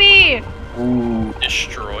destroy me! Ooh.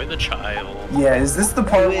 Destroy the child. Yeah, is this the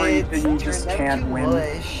part where Duet, you just turned out can't too win?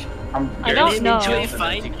 much. I don't know.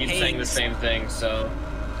 He keeps saying the same thing, so...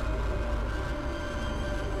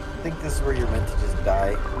 I think this is where you're meant to just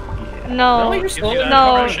die. No,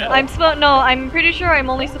 No, no, I'm pretty sure I'm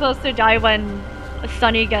only supposed to die when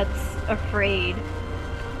Sunny gets afraid.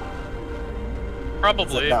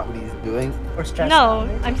 Probably. Is that not what he's doing? Or stressed No, out,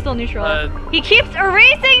 maybe? I'm still neutral. He keeps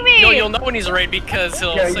erasing me! You'll know when he's afraid because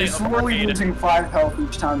he'll Yeah, say you're slowly afraid. losing 5 health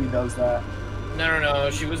each time he does that. No,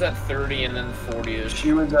 she was at 30 and then 40-ish.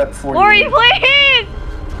 She was at 40. Mori, please!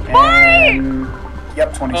 Mori! And...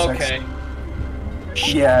 Yep, 26. Okay.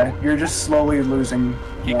 Yeah, you're just slowly losing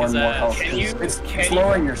Kick more his and more ass. health. Can you- It's can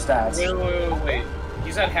lowering you- your stats. Wait.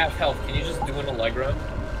 He's at half health. Can you just do an Allegro?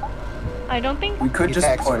 I don't think. We could He's just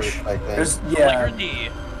expert, push. I think. There's, Like yeah. your D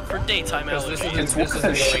for daytime Because this allergies.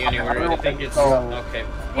 isn't going anywhere. I think it's... Oh. Okay.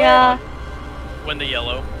 Yeah. When the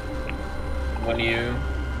yellow. When you...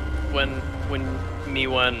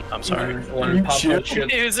 I'm sorry. When Papa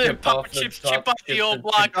Chip Is it Papa Chips chip off the old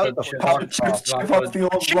block? Papa Chips chip off the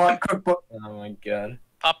old block cookbook. Oh my god.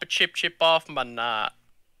 Papa chip off my knot.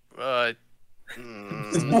 What?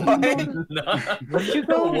 Where'd you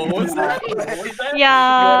go? What was that? What was that?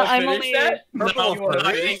 Yeah, You I'm wanna only. finish that? No, You wanna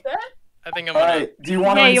finish that? I think I'm gonna. Alright, do you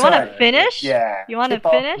want to Hey, you want to finish? Yeah. You want to Chip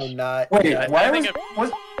off finish? the knot. Wait, Yeah, why I think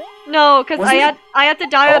was... No, because Wasn't I had to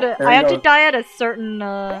die at Oh, a there I you had to go. die at a certain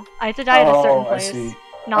I had to die at a certain Oh, I place. see. I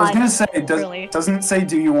Not was gonna say, really. doesn't it say,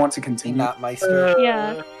 do you want to continue? Knot Meister.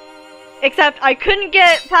 Yeah. Except I couldn't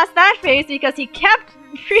get past that phase because he kept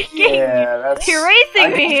freaking Yeah, that's...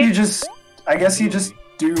 erasing me. I guess you just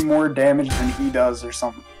do more damage than he does or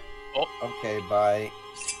something. Okay, bye.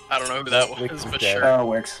 I don't know who that Wix was, is but dead. sure. Oh,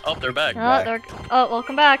 Wix. Oh, they're back. Oh,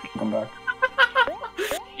 welcome back. Come back.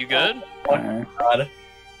 You good? Alright. God.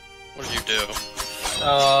 What did you do?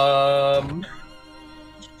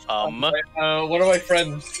 One of my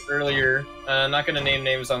friends earlier, not gonna name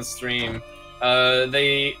names on stream,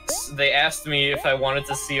 they asked me if I wanted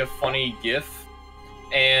to see a funny GIF,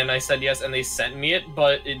 and I said yes, and they sent me it,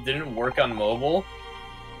 but it didn't work on mobile.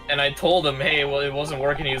 And I told him, hey, well, it wasn't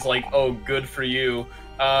working. He was like, oh, good for you.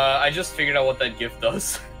 I just figured out what that GIF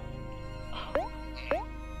does.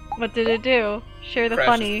 What did it do? Share the Crashes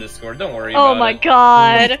funny. Discord. Don't worry Oh about my it.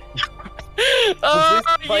 god. Would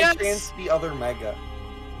this by yes! chance be other Mega?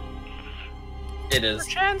 It is.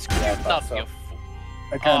 Chance, Yeah, I you thought not so. you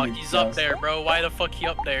I Oh, kinda he's up guessed. there, bro. Why the fuck he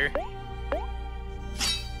up there?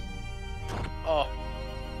 Oh,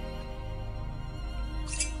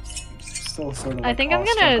 Still sort of I like think I'm all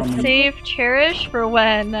stuck on gonna the- save Cherish for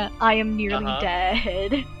when I am nearly Uh-huh.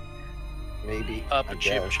 dead. Maybe. up I a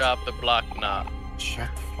chip, guess. chop the block, nah. Shut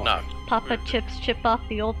the fuck Nah. up. Papa Chips chip off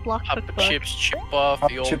the old block Papa cookbook. chips, chip off Pop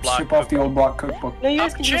the old chips, block. chip off the old block cookbook. No, you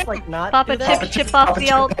guys Papa can just chip. like not Papa do that. chips chip off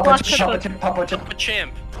the old block cookbook. Papa chip. Papa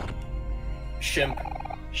chimp. Shimp.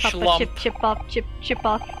 Papa Schlump. chip off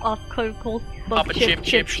cold Papa chip,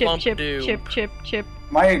 schlump-a-doo. chip.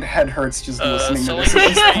 My head hurts just listening to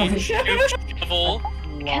Selling this. strange dupe shovel.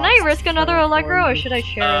 Can I risk another Allegro or should I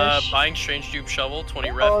cherish? Buying strange dupe shovel,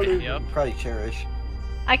 20 rep, Oh, yep. probably Cherish.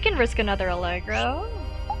 I can risk another Allegro.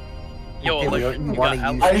 Yo, Okay, like, you you wanna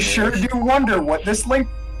got use I Alex. sure do wonder what this link.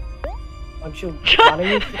 Don't you wanna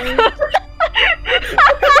use it?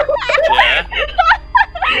 Yeah.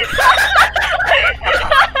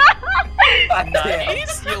 God damn.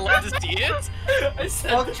 Nice. You love to see it? I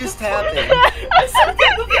said What just happened? I said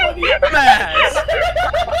the funny. Mass.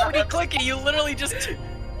 When you click it, you literally just.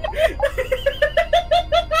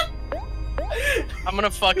 I'm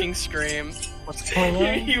gonna fucking scream. What's going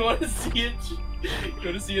on? You want to see it? You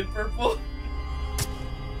want to see it purple?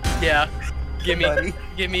 Yeah. Give me Buddy. the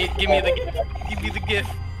gift. Give me the gift.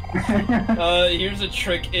 Here's a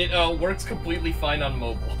trick. It works completely fine on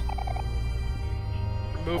mobile.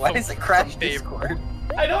 Remove Why from- does it crash from favor. Discord?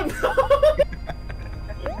 I don't know.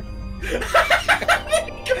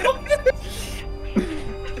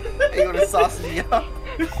 Hey, you wanna sauce me up?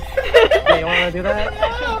 Hey, you wanna do that?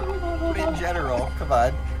 In general, come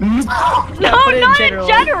on. No, put it in not general.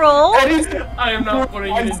 in general. It is, I am not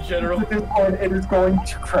putting it in general. it is going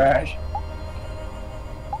to crash.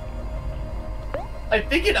 I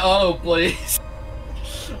think it auto plays.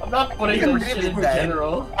 I'm not putting Yeah, this shit really in bad.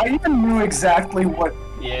 general. I even knew exactly what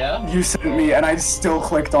Yeah. you sent me, and I still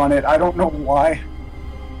clicked on it. I don't know why.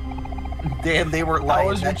 Damn, they weren't lying.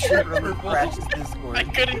 was That your shit really purple? crashes I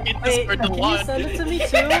Discord. couldn't get Hey, Discord to can you launch. send it to me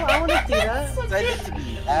too? I wanna see that. Send it to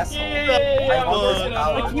me, asshole. Yeah. I almost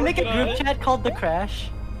Like, can you make a group chat called The Crash?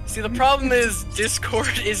 See, the problem is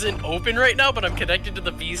Discord isn't open right now, but I'm connected to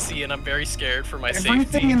the VC, and I'm very scared for my Everything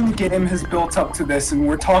safety. in the game has built up to this, and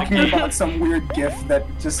we're talking about some weird GIF that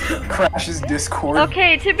just crashes Discord.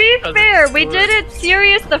 Okay, to be fair, we did it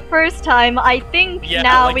serious the first time. I think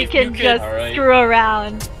now like, we if can you just Alright. screw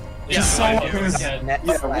around. Just so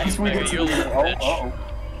because once we get to You're a the little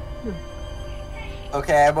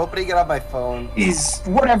Okay, I'm opening it on my phone. is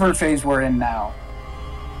whatever phase we're in now.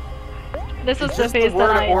 This was It's the just phase the word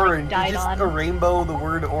that I orange. died It's just on. a rainbow, the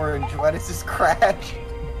word orange. Why does this crash?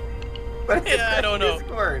 What is Yeah, I don't know.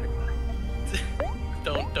 Discord?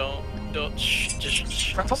 Don't.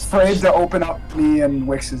 Just. I'm afraid to open up me and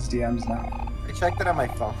Wix's DMs now. I checked it on my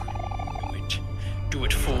phone. Do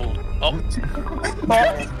it, fool. Oh,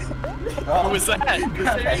 Oh, what was that?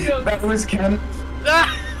 That was Ken.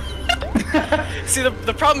 Ah! See,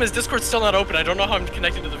 the problem is Discord's still not open. I don't know how I'm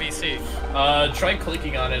connected to the VC. Try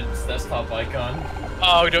clicking on its desktop icon.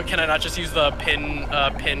 Oh, can I not just use the pinned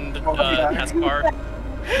taskbar?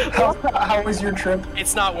 How was your trip?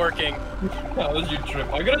 It's not working. How was your trip?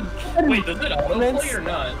 I gotta wait. Does it autoplay or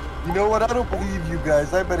not? You know what? I don't believe you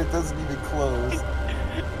guys. I bet it doesn't even close.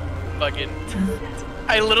 Fucking.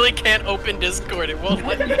 I literally can't open Discord. It won't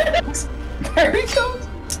let me. There he goes.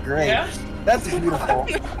 Great. Yeah. That's beautiful.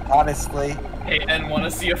 Honestly. Hey, and want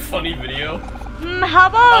to see a funny video? How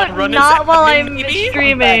about run not his while admin I'm maybe?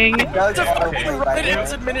 streaming? It does Okay. autoplay, by the It way.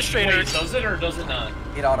 was administrator. Wait, does it or does it not?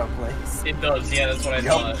 It autoplays. It does. Yeah, that's what I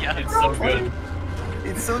Yup. thought. Yeah. It's so good.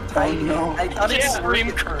 It's so tiny. no. I thought it Yeah. just worked Stream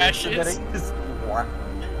at first, crashes. and then it just...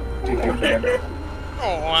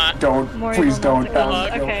 Oh, Don't. More Please evil don't. monsters. That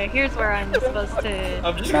was Okay, here's where I'm supposed to.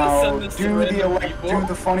 I'm just gonna Now send this to do random people. do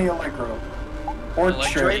the funny Electro. Or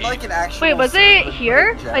Electro? sure. Join like an actual Wait, was server, it but here?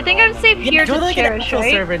 in I think general, I'm safe then- here Do to like an cherish, actual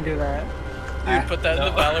right? server and do that. dude, put that in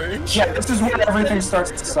the Valorant. Yeah, this is where everything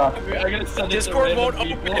starts to suck. I'm gonna send it Discord to won't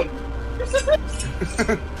random people.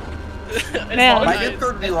 open. Man. My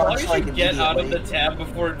Discord will be As long launched as like you get out of the immediately. tab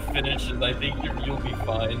before it finishes, I think you'll be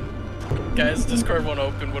fine. Guys, Discord won't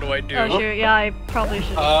open. What do I do? Oh shoot, yeah, I probably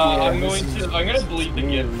should. I'm this I'm gonna delete the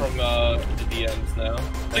GIF from the DMs now.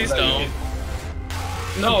 Please So that don't. you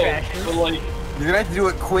can- No, Crashes. but like, You're gonna have to do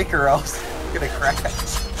it quick or else it's gonna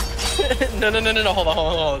crash. No, hold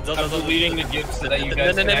on. I'm deleting the GIFs so that you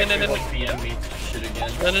guys can actually like DM me shit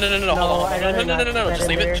again. No, hold on. I'd rather not put that Just in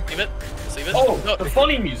leave there. it. Just leave it. Oh, No. the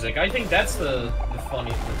funny music. I think that's the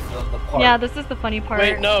funny the part. Yeah, this is the funny part.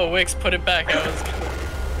 Wait, no, Wix, put it back.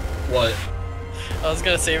 What? I was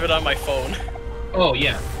gonna save it on my phone. Oh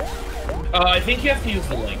yeah. I think you have to use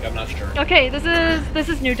the link. I'm not sure. Okay, this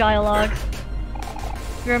is new dialogue.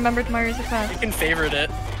 You remembered Mario's You request. can favorite it.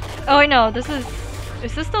 Oh, I know. This is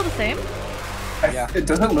this still the same? Yeah. It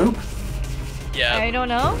doesn't loop. Yeah. I don't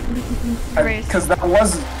know. Erase. Because that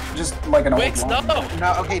was just like an Wix, old no. one.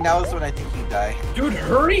 Now, okay, now is when I think you die. Dude,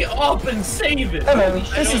 hurry up and save it. Hello, I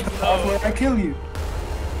this is don't the part know. where I kill you.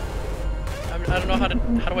 I don't know how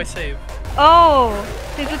do I save? Oh,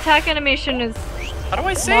 his attack animation is How do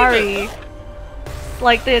I save Mari. it?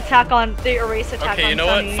 Like the erase attack Okay, on you know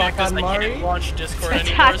what? Sunny. Fuck this. on I Mari? can't launch Discord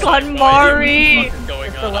anymore. Attack so I have on no idea Mari. what's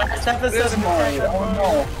going The on. last episode This of Mari, Attack on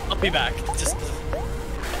oh I'll be back. Just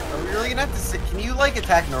Are we really gonna have to sit? Can you like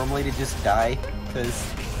attack normally to just die?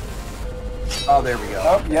 Because. Oh, there we no. go.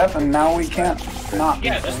 Oh, yep, and now we can't not.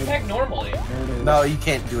 Yeah, just attack normally. There it is. No, you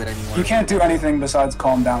can't do it anymore. You can't do anything besides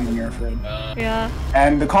calm down when you're afraid. Yeah.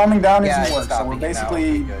 And the calming down Yeah, isn't it's work, so we're stopping it now. basically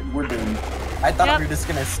Okay, good. we're doomed. I thought Yep. we were just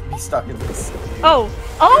gonna be stuck in this. Oh.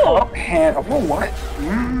 Oh, Oh. hand. Oh, what?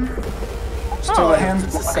 So Oh, the hands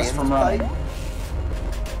It's a block us sand from running. fight?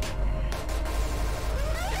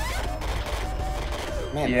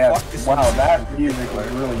 Man, Yeah, fuck this wow, music that in music was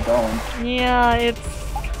particular. really going. Yeah, it's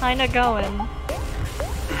kind of going.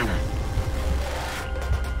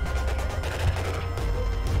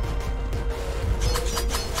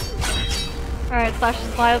 Alright,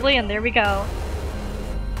 slashes wildly, and there we go.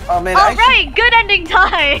 Oh man, I Alright, good ending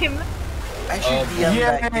time! should DM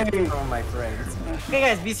that Yay. gift to some of my friends. Okay,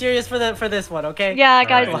 guys, be serious for this one, okay? Yeah,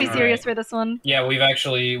 guys, Alright, be alright. serious for this one. Yeah, we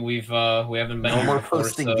haven't been No here more before,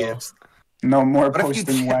 posting so- gifts. No more What if you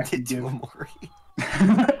posting DM'd wacky it to gif. Amori?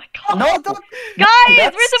 No, don't Guys,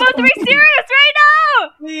 That's we're supposed to be so- serious right now!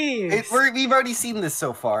 please. We've already seen this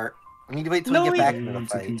so far. We need to wait till No, we get we- back Do into you the want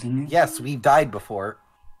to fight. continue? Yes, we've died before.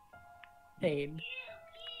 Pain.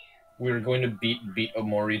 We were going to beat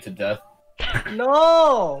Omori to death.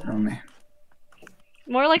 No! Oh, man.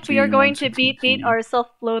 More like Do we are you going want to to beat continue? our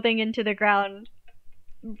self-loathing into the ground.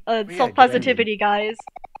 yeah, Self-positivity, guys.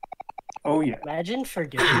 Oh, yeah. Imagine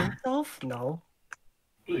forgiving yourself? No.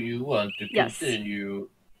 Do you want to Yes. continue?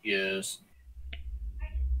 Yes.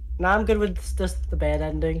 No, I'm good with just the bad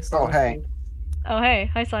ending. So Oh, hey. Oh,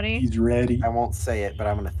 hey. Hi, Sonny. He's ready. I won't say it, but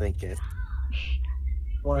I'm gonna think it.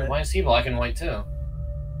 Wait, why is he black and white too?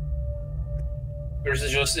 Or is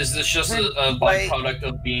this just a byproduct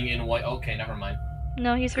of being in white? Okay, never mind.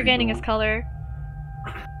 No, he's regaining his color.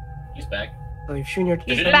 He's back. So you've shown your.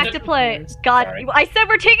 He's back to play. God, Sorry. I said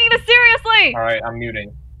we're taking this seriously! Alright, I'm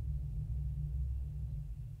muting.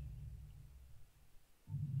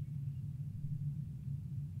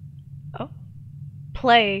 Oh.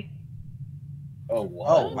 Play. Oh, what?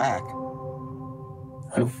 Oh, whack.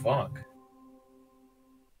 Oh, fuck.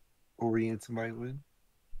 Orient somebody with.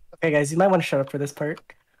 Okay, guys, you might want to shut up for this part.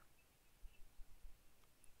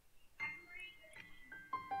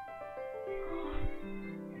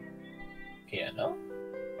 Piano?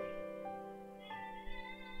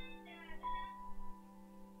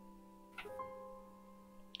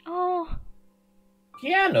 Oh.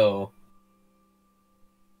 Piano!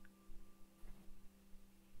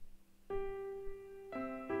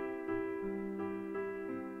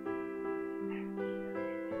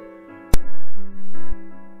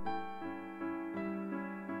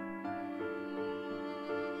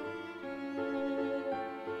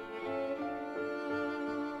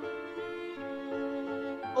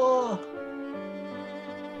 Oh.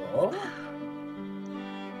 Oh?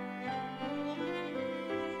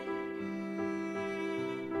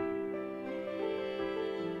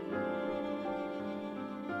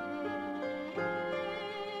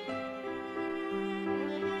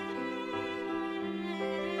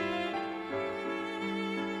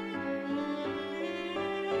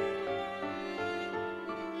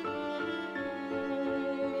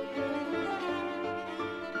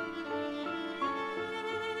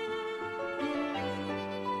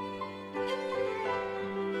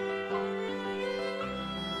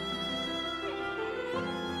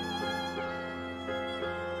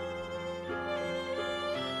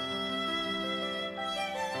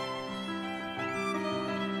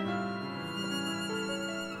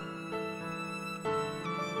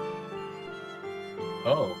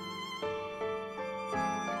 Oh.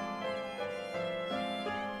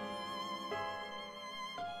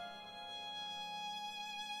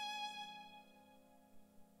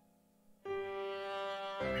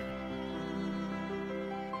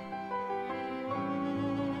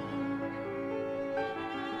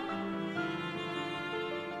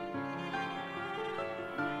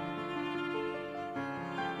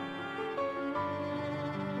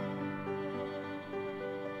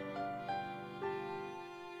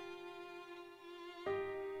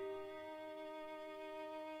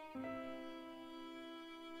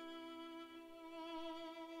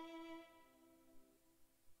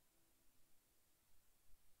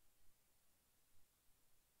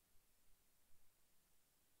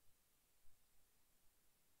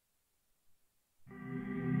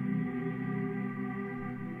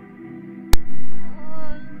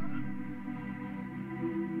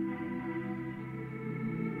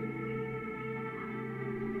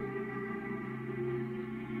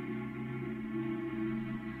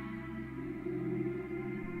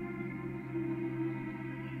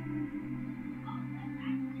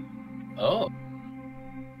 Oh.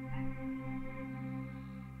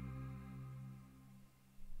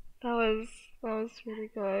 That was really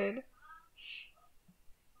good.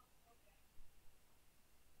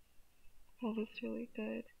 That was really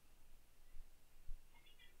good.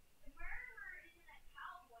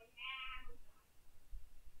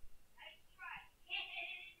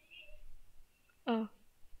 Oh.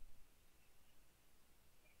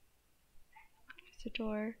 There's a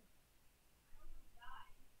door.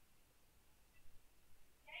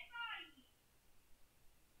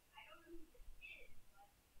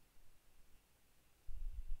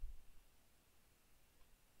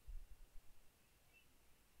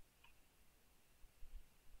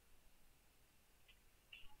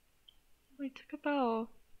 We took a bow.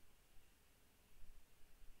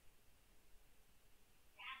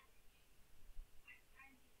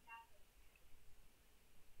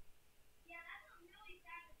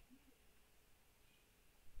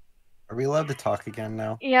 Are we allowed to talk again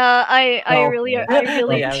now? Yeah, I really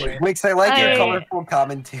Wix, I like your I- colorful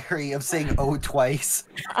commentary of saying "oh" twice.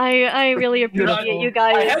 I really appreciate you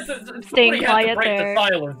guys staying quiet there.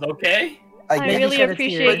 Silence, okay? I guess really shed a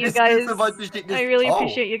appreciate tear. you guys. Just a bunch of shit, just, I really oh.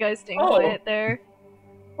 appreciate you guys staying Oh. quiet there.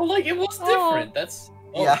 Well, like, it was Oh. different. That's...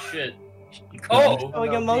 Oh, Yeah. shit. Oh. Oh.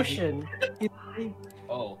 Showing emotion.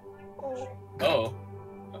 Oh. Oh.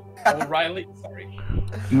 O'Reilly? Sorry.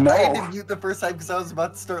 No. I had to mute the first time because I was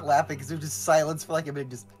about to start laughing because there was just silence for like a minute.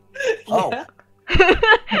 Just oh Yeah.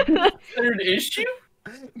 Third issue?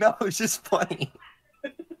 no, it's just funny.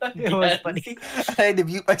 It was funny. I had to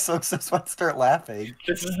mute myself so I won't start laughing.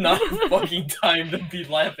 This is not a fucking time to be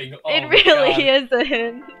laughing. Oh, It really God. is a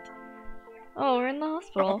hint. Oh, we're in the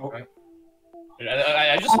hospital.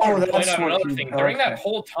 I just want to point that's out what another he- thing. During that okay.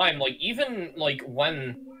 whole time, like even like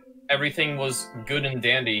when everything was good and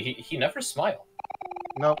dandy, he never smiled.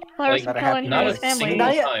 Nope. Flowers Not from a Colin happy Not a Hero's family. single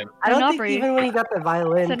Not yet. time. I don't And think Aubrey. even when he got the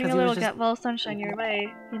violin, Sending because a he little was just get well sunshine your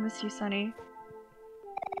way. He missed you, Sonny.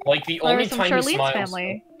 Like the only Flowers from time he Charlene's smiles.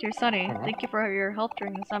 family. Dear Sonny, Mhm. thank you for your help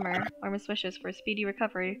during the summer. Warmest wishes for a speedy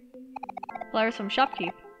recovery. Flowers from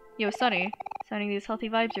Shopkeep. Yo, Sonny, sending these healthy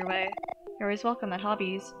vibes your way. You're always welcome at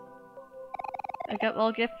Hobbies. A get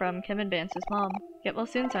well gift from Kim and Vance's mom. Get well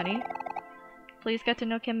soon, Sonny. Please get to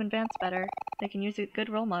know Kim and Vance better. They can use a good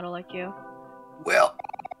role model like you. Well,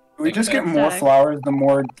 Do we just get Thanks, more Zach. flowers the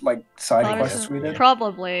more like side Flowers quests from- we did?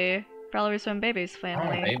 Probably. Flowers from Baby's Oh,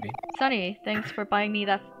 family. maybe. Sonny, thanks for buying me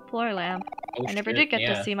that floor lamp. Oh, I never shit, did get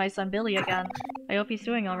yeah. to see my son Billy again. I hope he's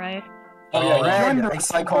doing alright. Oh yeah, Red, you joined I the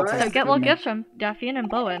see cycle red. So test get with well me. gifts from Daphne and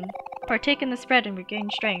Bowen. Partake in the spread and regain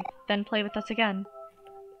strength, then play with us again.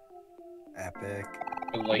 epic.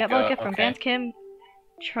 Like, Get well gift from okay. Vance, Kim,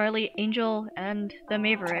 Charlie, Angel, and the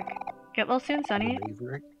Maverick. Get well soon, Sonny.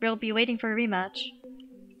 We'll be waiting for a rematch.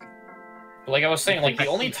 Like I was saying, like the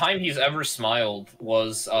only time he's ever smiled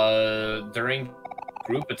was during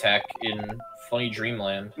group attack in Funny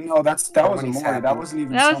Dreamland. No, that Oh, was when he's Omori. That happy. wasn't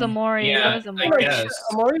even. That was Sunny. Omori. Yeah, That was I Omori. guess.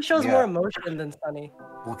 Omori shows Yeah. more emotion than Sunny.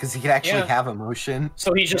 Well, because he can actually Yeah. have emotion.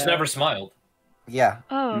 So he just Yeah. never smiled. Yeah.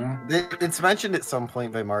 Oh. No. It's mentioned at some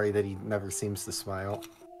point by Mari that he never seems to smile.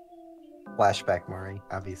 Flashback Mari,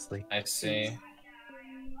 obviously. I see.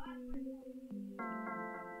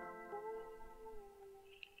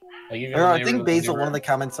 Like, even I when think they Basil, were- one of the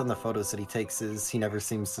comments on the photos that he takes is he never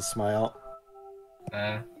seems to smile.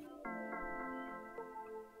 We'll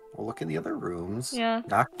look in the other rooms. Yeah.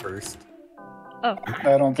 Knock first. Oh.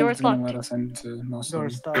 I don't think Door's it's gonna locked. let us into most of Door them.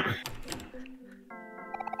 stuck.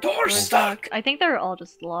 Door Door's stuck. locked. I think they're all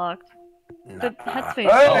just locked. The Nah. headspace.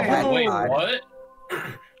 Hey! Oh, wait, God. what?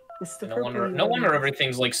 It's the No purple wonder. you No want. wonder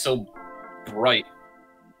everything's like so bright.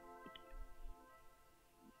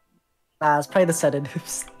 It's probably the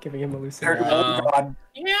sedatives giving him There, hallucinations. oh god.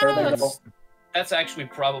 Yeah, There they that's actually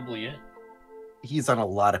probably it. He's on a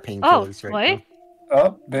lot of Oh, painkillers right what?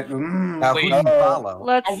 Oh, now. Now Wait. who do you follow?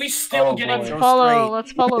 Let's Are we still Oh, getting? boy. Go follow. straight.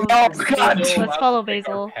 Let's follow. Oh, We're still God. allowed Let's to follow pick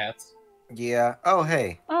our Basil. pets? Yeah. Oh,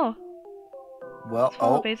 hey. Oh, Well, let's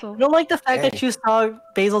follow oh, Basil. You don't like the fact Hey. that you saw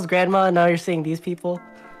Basil's grandma and now you're seeing these people?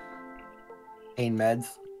 pain meds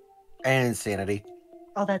and insanity.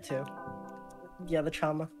 Oh, that too. Yeah, the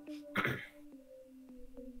trauma.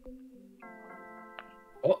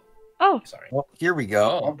 Oh, Sorry. Well, here we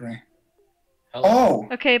go. Oh. Aubrey. Hello.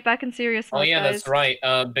 Oh, okay, back in serious Oh mode, yeah, guys. that's right.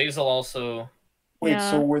 Basil also. wait.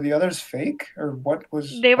 Yeah. So were the others fake, or what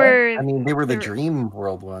was? They what? were. I mean, they were the They're- dream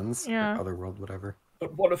world ones. or Yeah. other world, whatever.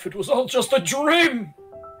 But what if it was all just a dream?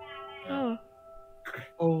 Oh,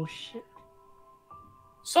 Oh shit.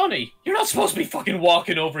 Sonny, you're not supposed to be fucking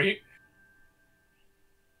walking over here.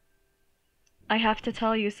 I have to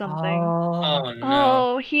tell you something. Oh. Oh no.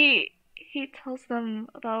 Oh, he tells them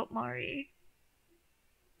about Mari.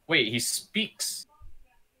 Wait, he speaks.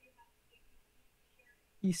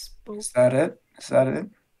 He spoke. Is that it? Is that it?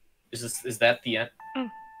 Is that the end?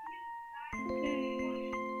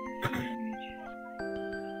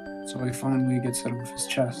 So he finally gets it off his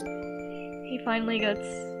chest. He finally gets.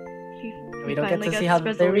 We He don't get finally to see gets how they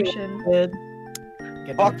resolution. reacted. Get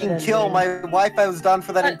the Fucking kill! ending. My Wi-Fi was done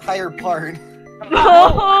for that entire part.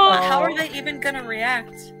 How are they even gonna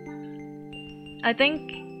react? I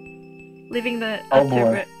think leaving the Oh, up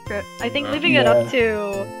boy. to I think leaving it Yeah. up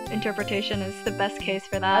to interpretation is the best case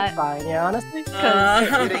for That's that. fine, yeah, honestly.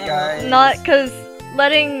 Get it, guys. Not because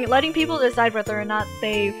letting people decide whether or not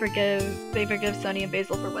they forgive Sunny and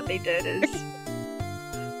Basil for what they did is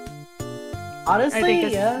Honestly, I think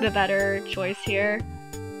is yeah. the better choice here.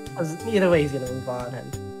 'Cause either way, he's gonna move on,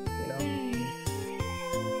 and you know.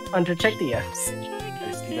 Hunter, check the Fs.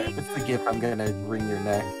 I see that. If it's the gift, I'm gonna wring your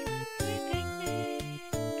neck.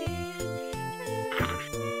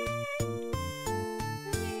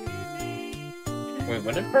 Wait,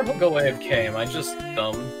 when did Purple go AFK? Am I just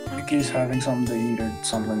dumb? I think he's having something to eat or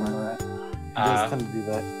something like that. He does tend to do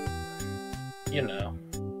that. You know.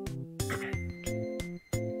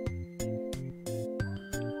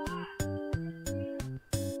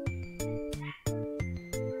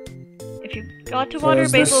 If you got to So water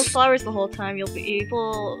is Basil's this- flowers the whole time, you're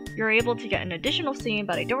able to get an additional scene,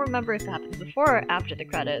 but I don't remember if it happens before or after the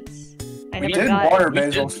credits. I We never did got. water We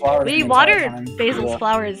Basil's did. flowers. We the entire watered time. Basil's Yeah.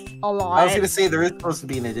 flowers a lot. I was gonna say there is supposed to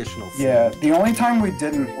be an additional scene. Yeah, the only time we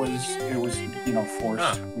didn't was it was forced.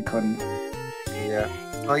 Huh. We couldn't. Yeah.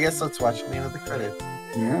 So I guess let's watch the end of the credits.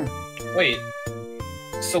 Yeah. Wait.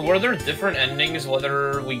 So were there different endings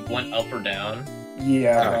whether we went up or down?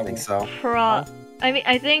 Yeah. I don't probably. think so. I mean,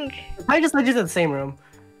 I think. I just led you to the same room.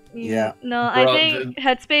 Yeah. No, I Bro, think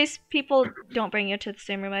Headspace people don't bring you to the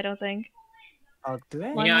same room. I don't think. I'll do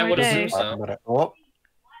it. One Yeah, I more would day. assume so.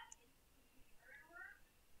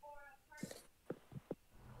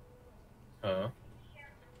 Oh,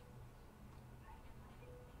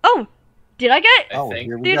 Oh, did I get I oh, think.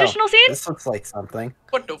 here we the go. additional scene? This looks like something.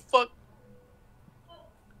 What the fuck?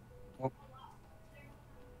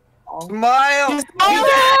 Smile!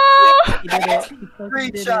 Oh! You did it.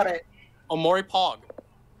 Screenshot it! Omori Pog.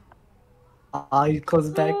 Ah, you close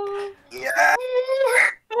it back. Yeah!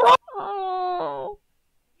 Oh.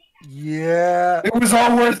 Yeah! It was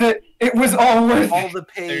all worth it. It was all worth All it. the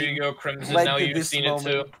pain. There you go, Crimson. led Now to you've this seen moment.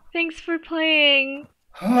 it too. Thanks for playing.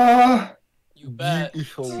 You bet.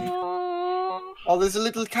 Beautiful. Oh. Oh, there's a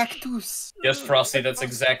little cactus. Yes, Frosty, that's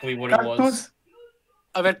exactly what it was. Cactus.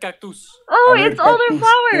 A ver cactus. Oh, A ver, it's all their cactus.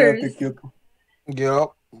 flowers. Yeah, te quiero.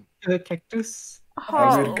 Yep. The cactus.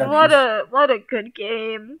 Oh, what a good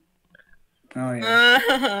game. Oh yeah.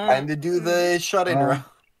 Time to do the shut-in Oh. round.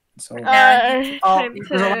 So. Oh, Time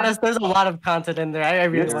there's a lot of content in there. I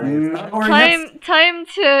really want to. time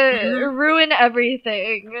to ruin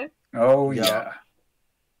everything. Oh Yeah. yeah.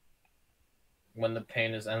 When the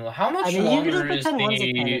pain is endless. How much I mean, you can longer just is pretend once upon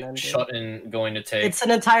an the ending. shut-in going to take? It's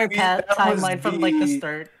an entire That was timeline from like the the-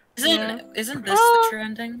 start. Isn't this the Oh. true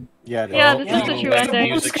ending? Yeah, it is. Yeah, this Yeah. is the true That's the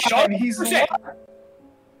ending. music. Shut Shut he's shit.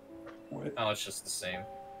 What? Oh, it's just the same.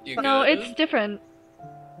 You No, good? it's different.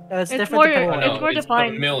 It's It's different more- depending Oh, on no, It's more it's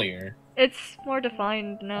defined. familiar. It's more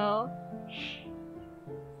defined now.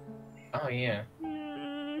 Oh yeah.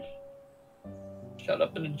 Mm. Shut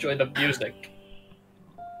up and enjoy the music.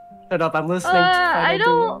 Shut up, I'm listening. I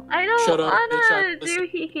don't Shut up, bitch, I wanna do listen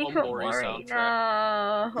to Omori Hikikomori soundtrack.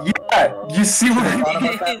 now. Yeah. You see what I Thought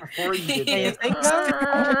mean? about that before you did Hey, you this. think so?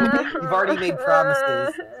 You've already made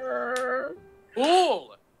promises.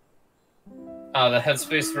 Cool. The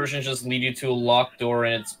Headspace version just lead you to a locked door,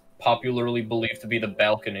 and it's popularly believed to be the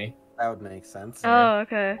balcony. That would make sense. Oh,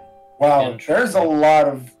 okay. Wow. There's a lot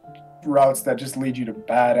of routes that just lead you to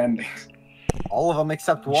bad endings. All of them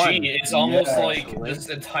except one. Gee, it's almost Yeah, like actually. this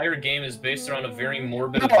entire game is based around a very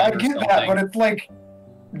morbid No, I event or get something. that, but it's like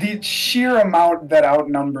the sheer amount that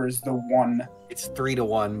outnumbers the one. It's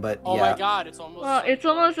 3-1, but Oh yeah. my god, it's almost. Well, it's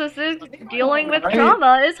almost as if dealing with Right?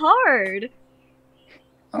 trauma is hard.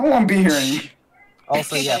 I don't want to be here anymore.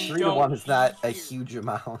 Also, yeah, You 3-1 is not a don't huge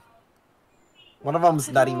amount. One of them's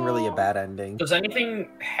not even really a bad ending. Does anything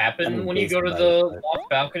happen I mean, when you go to basically, the but- locked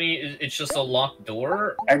balcony? It's just a locked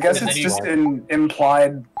door? I guess And it's then you- just an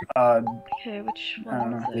implied. Okay, which I don't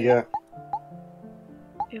one was know. it? Yeah.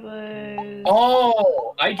 It was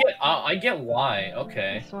Oh, I get why.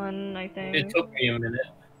 Okay. this one, I think. It took me a minute.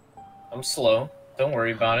 I'm slow. Don't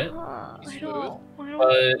worry about it. I don't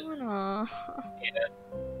But- wanna.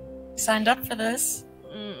 Signed up for this.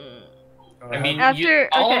 I mean, After,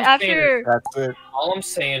 all okay, I'm saying after. That's it. All I'm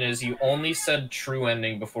saying is you only said true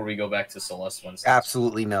ending before we go back to Celeste Wednesday.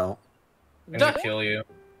 Absolutely no. I'm gonna kill you.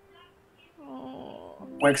 Oh.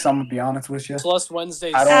 Wix, I'm gonna be honest with you. Celeste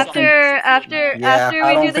Wednesday. I don't After Yeah, we I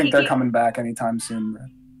do don't the think they're Hiki- coming back anytime soon, bro.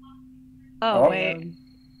 Oh Oh. wait.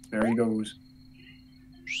 There he goes.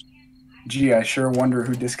 Gee, I sure wonder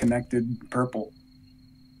who disconnected Purple.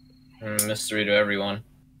 Mystery to everyone.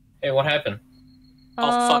 Hey, what happened?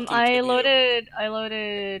 I'll fucking I kill you.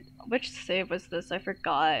 loaded. Which save was this? I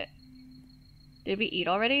forgot. Did we eat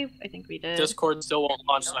already? I think we did. Discord still won't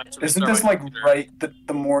launch. So I have to Isn't restart this my like computer. right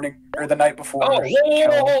the morning or the night before? Oh,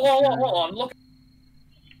 hold on. Look.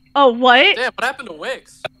 Oh, what? Damn, what happened to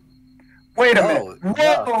Wix? Wait a Oh, minute.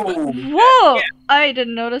 yeah. Whoa! Whoa! I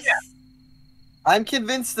didn't notice. I'm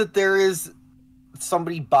convinced that there is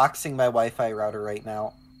somebody boxing my Wi-Fi router right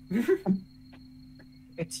now.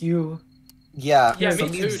 It's you. Yeah, Yeah, me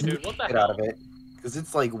somebody too, needs to dude. What the get out of hell? it. Because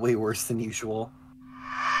it's like way worse than usual.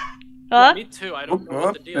 Huh? Me too. I don't know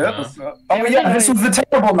what the deal Yeah. is. Oh There was yeah, a this noise. was the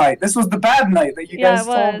terrible night. This was the bad night that you Yeah, guys it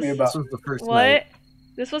told was. me This about. was the first What? night.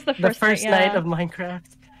 This was the The first, first night, night yeah. of Minecraft.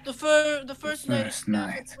 The first night. First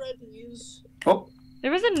night. Freddy's. Oh,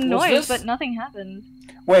 There was a noise, this? but nothing happened.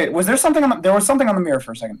 wait, was there something on the, there was something on the mirror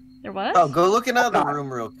for a second. There was? Oh, go look in the Hold on.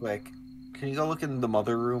 room real quick. Can you go look in the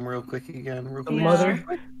mother room real quick again? Real The quick? Yeah. mother.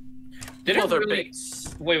 Did it Mother really...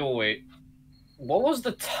 base. Wait. What was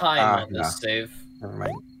the time on yeah. this save? Never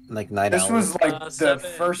mind. like 9 This hours. was like the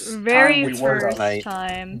 7. first Very time we woke first up.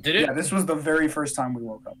 time. Did it? Yeah, this was the very first time we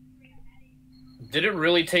woke up. Did it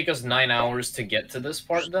really take us 9 hours to get to this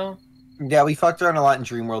part though? Yeah, we fucked around a lot in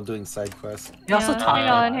Dreamworld doing side quests. We also Yeah, talked hang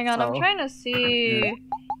a on, lot, hang on. I'm so- trying to see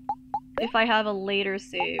if I have a later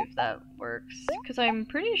save that works. Because I'm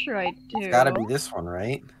pretty sure I do. It's gotta be this one,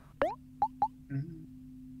 right?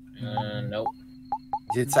 Nope.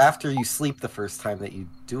 It's after you sleep the first time that you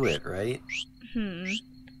do it, right?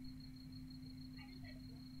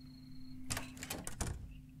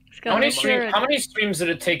 How many streams did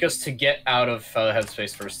it take us to get out of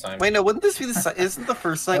Headspace first time? Wait, no, wouldn't this be the isn't the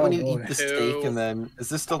first night when you eat the 2. steak and then is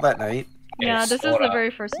this still that night? Yeah, this is the Sora.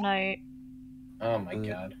 very first night. Oh my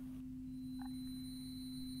god.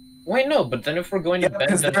 Wait, no, but then if we're going to bed,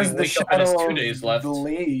 Because then there's we the wake up and it's shadow 2 of days left. the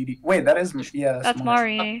lady. Wait, that is yeah. That's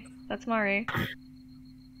Mari. That's Mari.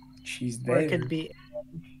 She's Or there. it could be.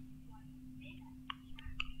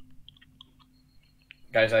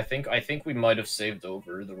 Guys, I think we might have saved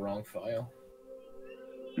over the wrong file.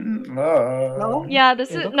 No? Yeah,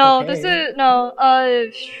 this It is looks no. okay. This is no.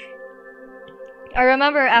 I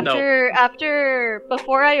remember after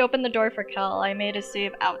before I opened the door for Kel, I made a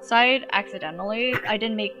save outside accidentally. I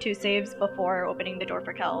didn't make 2 saves before opening the door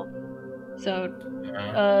for Kel. So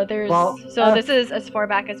there's this is as far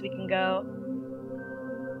back as we can go.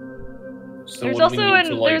 So There's what do we also need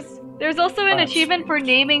to, like... there's also an achievement for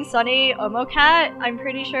naming Sunny Omocat, I'm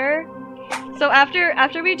pretty sure. So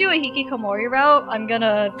after we do a Hikikomori route, I'm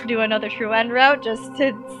gonna do another True End route just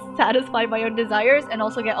to satisfy my own desires and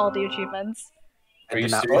also get all the achievements. Are you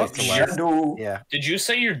not serious? Yeah. Did you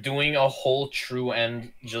say you're doing a whole True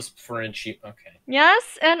End just for an achievement? Okay.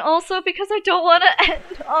 Yes, and also because I don't want to end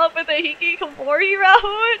up with a Hikikomori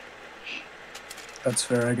route. That's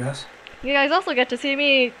fair, I guess. You guys also get to see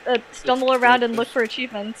me stumble around and look for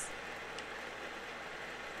achievements.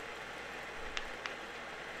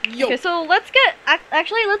 Yo. Okay, so let's get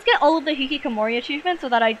let's get all of the Hikikomori achievements so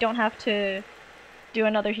that I don't have to do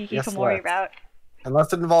another Hikikomori let's. route.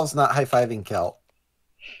 Unless it involves not high-fiving Kel.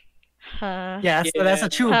 Yeah, so that's a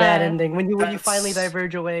true bad ending when you finally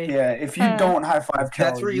diverge away. Yeah, if you don't high five Kel,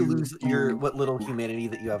 That's where you lose your what little humanity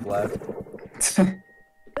that you have left.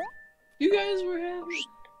 You guys were having.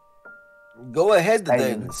 Go ahead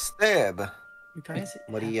then, stab. You guys,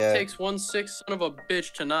 What do you? It takes 1 sick son of a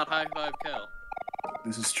bitch to not high five Cal.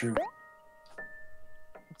 This is true.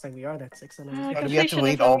 looks like we are that 6 You have to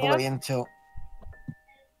wait all the way until.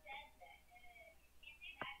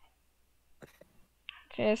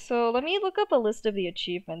 Okay, so let me look up a list of the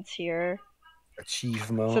achievements here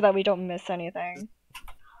Achievement. so that we don't miss anything.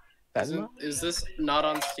 Is this not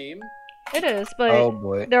on Steam? It is, but Oh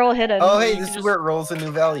boy. they're all hidden. Oh hey, You this can is where it rolls a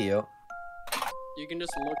new value. You can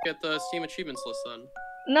just look at the Steam achievements list then.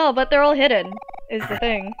 No, but they're all hidden, is the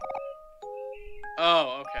thing.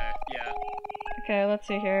 Oh, okay, yeah. Okay, let's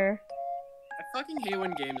see here. I fucking hate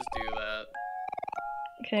when games do that.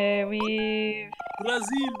 Okay, we...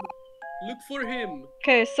 Brazil! Look for him!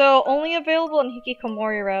 Okay, so only available in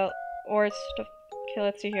Hikikomori route, or stuff... Okay,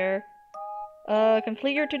 let's see here.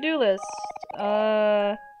 Complete your to-do list.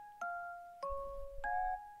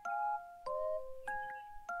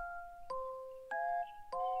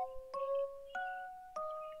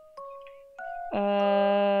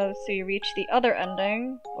 Let's see, reach the other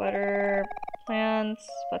ending. Water, plants,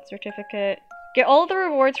 pet certificate. Get all the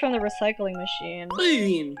rewards from the recycling machine.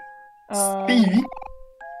 Clean!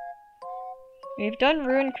 We've done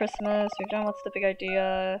Ruined Christmas, we've done What's the Big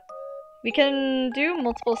Idea. We can do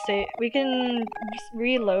multiple save. We can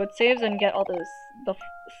reload saves and get all the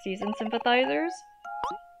season sympathizers.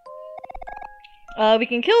 We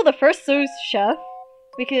can kill the first sous chef.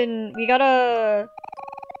 We gotta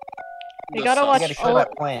watch all.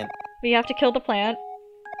 That plant. We have to kill the plant.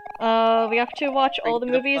 We have to watch all the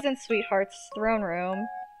movies in Sweetheart's throne room.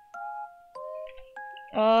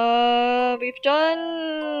 We've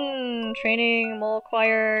done training, Mole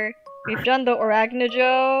Choir. We've done the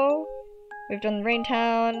Oragnajo. We've done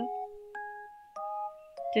Raintown.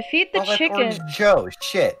 Defeat the chicken. Joe,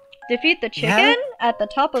 shit. Defeat the chicken at the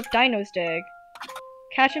top of Dino's Dig.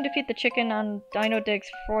 Catch and defeat the chicken on Dino Dig's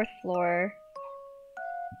 4th floor.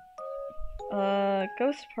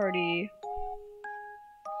 Ghost Party.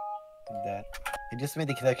 That. I just made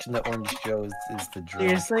the connection that Orange Joe is the drug.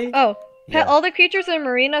 Seriously? Oh, Yeah. pet all the creatures in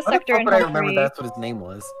Marina How the Sector fuck in would I Hall remember 3. that's what his name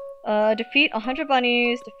was? Defeat 100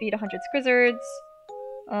 bunnies, defeat 100 squizzards.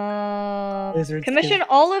 Lizards, Commission too.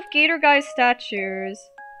 all of Gator Guy's statues.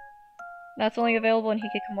 That's only available in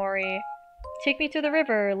Hikikomori. Take me to the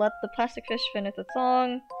river, let the plastic fish finish its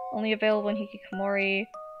song. Only available in Hikikomori.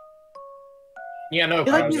 Yeah, no I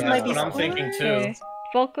feel like problem. these That's might be what I'm spoilers. thinking too. Okay.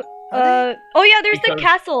 Oh yeah, there's the Because-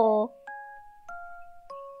 castle.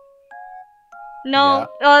 No,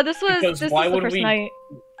 this Because is why the would first we- night.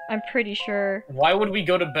 I'm pretty sure. Why would we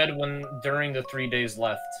go to bed during the 3 days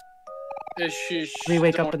left? We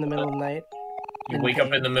wake up in the middle of the night. You wake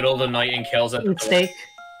up in the middle of the night and Kel's at the Eat door. steak.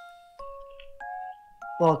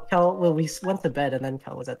 Well, we went to bed and then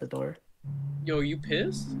Kel was at the door. Yo, you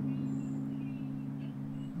pissed?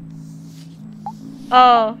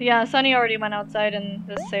 Oh yeah, Sunny already went outside in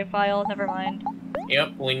the save file. Never mind.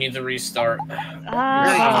 Yep, we need to restart.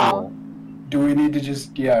 Oh. Do we need to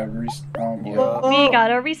just restart? We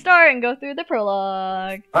gotta restart and go through the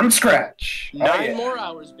prologue. From scratch. 9 more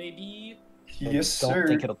hours, baby. Yes, Don't sir.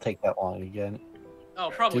 think it'll take that long again. Oh,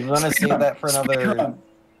 Do probably. you want to save that for another Speedrun.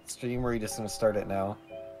 stream, or are you just gonna start it now?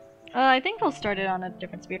 I think we'll start it on a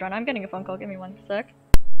different speedrun. I'm getting a phone call. Give me 1 sec.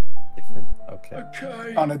 Different. Okay.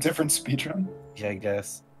 Okay. On a different speedrun. Yeah, I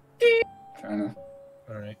guess. Fair enough.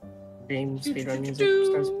 Alright. Dream speedrun music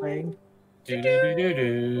starts playing.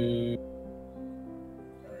 Do-do-do-do-do.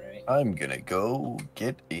 Alright. I'm gonna go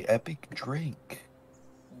get a epic drink.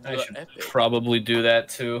 I should probably do that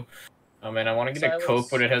too. Oh man, I want to get a Coke,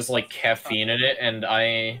 but it has like caffeine in it, and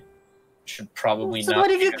I should probably So not.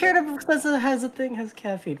 what if you cared if it has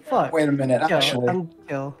caffeine? Fuck. Wait a minute, Kill. actually. I'm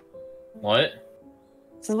kill. What?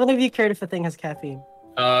 So what if you cared if a thing has caffeine?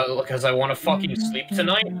 Because I want to fucking sleep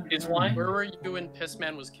tonight, is why. Where were you when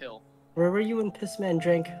Pissman was killed? Where were you when Pissman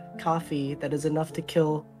drank coffee that is enough to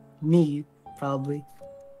kill me, probably?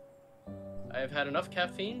 I have had enough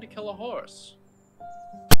caffeine to kill a horse.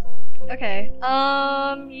 Okay.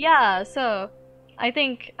 Yeah. So, I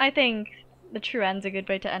think the true end's a good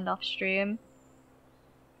way to end off stream.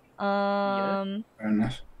 Fair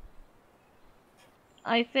enough.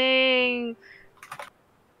 I think.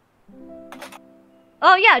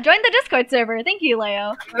 Oh yeah, join the Discord server. Thank you,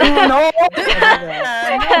 Leo. No!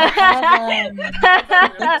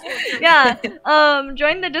 Yeah.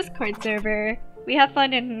 Join the Discord server. We have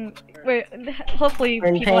fun in. Hopefully We're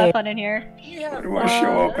in people have pain. fun in here. I don't want to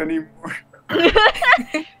show up anymore.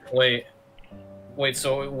 Wait,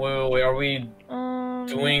 so wait, are we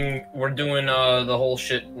doing? We're doing the whole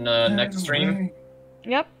shit next stream.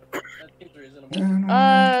 Yep. That seems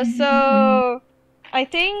reasonable. So I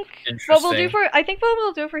think what we'll do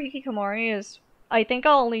Interesting. for Hikikomori is I think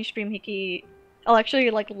I'll only stream I'll actually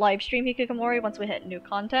like live stream Hikikomori once we hit new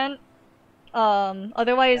content.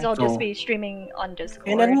 Otherwise I'll just be streaming on Discord.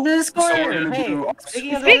 And then Discord. So we're gonna Hey, do-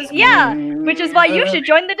 speaking of Discord, Yeah, which is why you should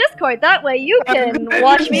join the Discord. That way you can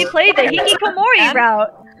watch me play the Hikikomori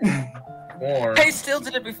route. Or I still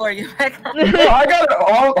did it before you. Oh, I got it.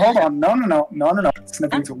 Oh, hold on. No.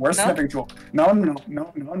 Snipping tool. Where's No? snipping tool?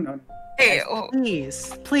 No. Hey, oh,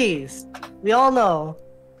 please. We all know.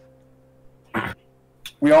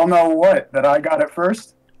 We all know what? That I got it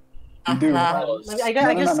first? You do. I No, just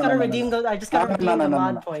gotta no. redeem the. I just gotta No, redeem the no.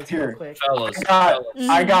 mod points real Here. quick. fellas,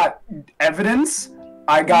 I got evidence.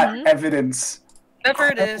 I got Mhm. evidence. whatever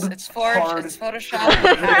it is, it's forged, Hard it's Photoshop.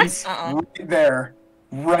 Evidence right there.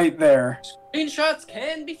 Right there. Screenshots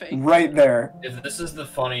can be fake. Right there. if this is the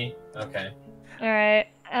funny, okay. Alright.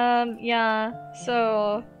 Yeah.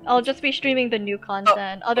 So I'll just be streaming the new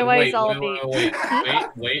content. Otherwise I'll be.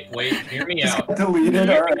 Wait. Hear me Just out. got deleted.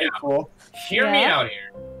 Hear Alright, me out. cool. Hear me Yeah? out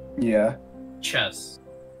here. Yeah. Chess.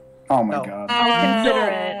 Oh my No. god. I'll consider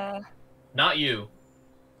it. Not you.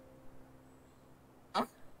 Huh?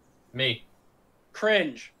 Me.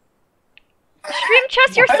 Cringe. Stream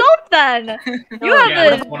chess yourself then. You have Yeah,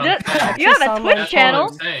 that's what I'm saying. you have a Someone- Twitch That's channel.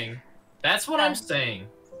 what I'm saying. That's what I'm saying.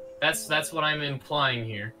 That's what I'm implying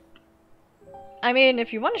here. I mean,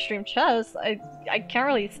 if you want to stream chess, I can't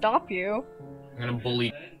really stop you. I'm gonna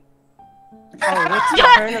bully Oh, what's the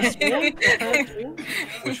turn of stream? The turn of stream?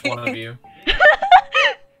 which one of you.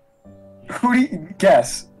 Who do you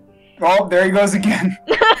guess? Oh, there he goes again.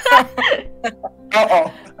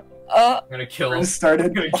 Uh-oh. Oh, I'm gonna kill him. It started.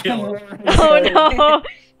 I'm gonna kill him. Oh no.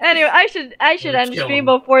 Anyway, I should end Kill stream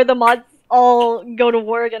him. before the mods all go to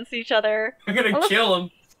war against each other. I'm gonna kill him.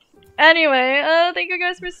 Anyway, thank you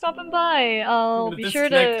guys for stopping by. I'm I'll gonna be sure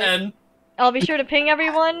disconnect to and I'll be sure to ping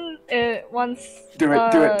everyone once Do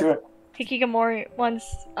it. Hikikomori once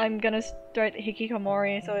I'm gonna start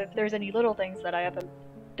Hikikomori. So if there's any little things that I haven't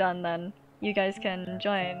done, then you guys can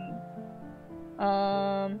join.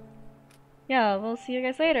 Yeah, we'll see you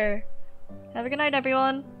guys later. Have a good night,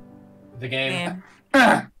 everyone. the game. man.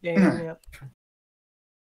 Ah. Yeah, yep.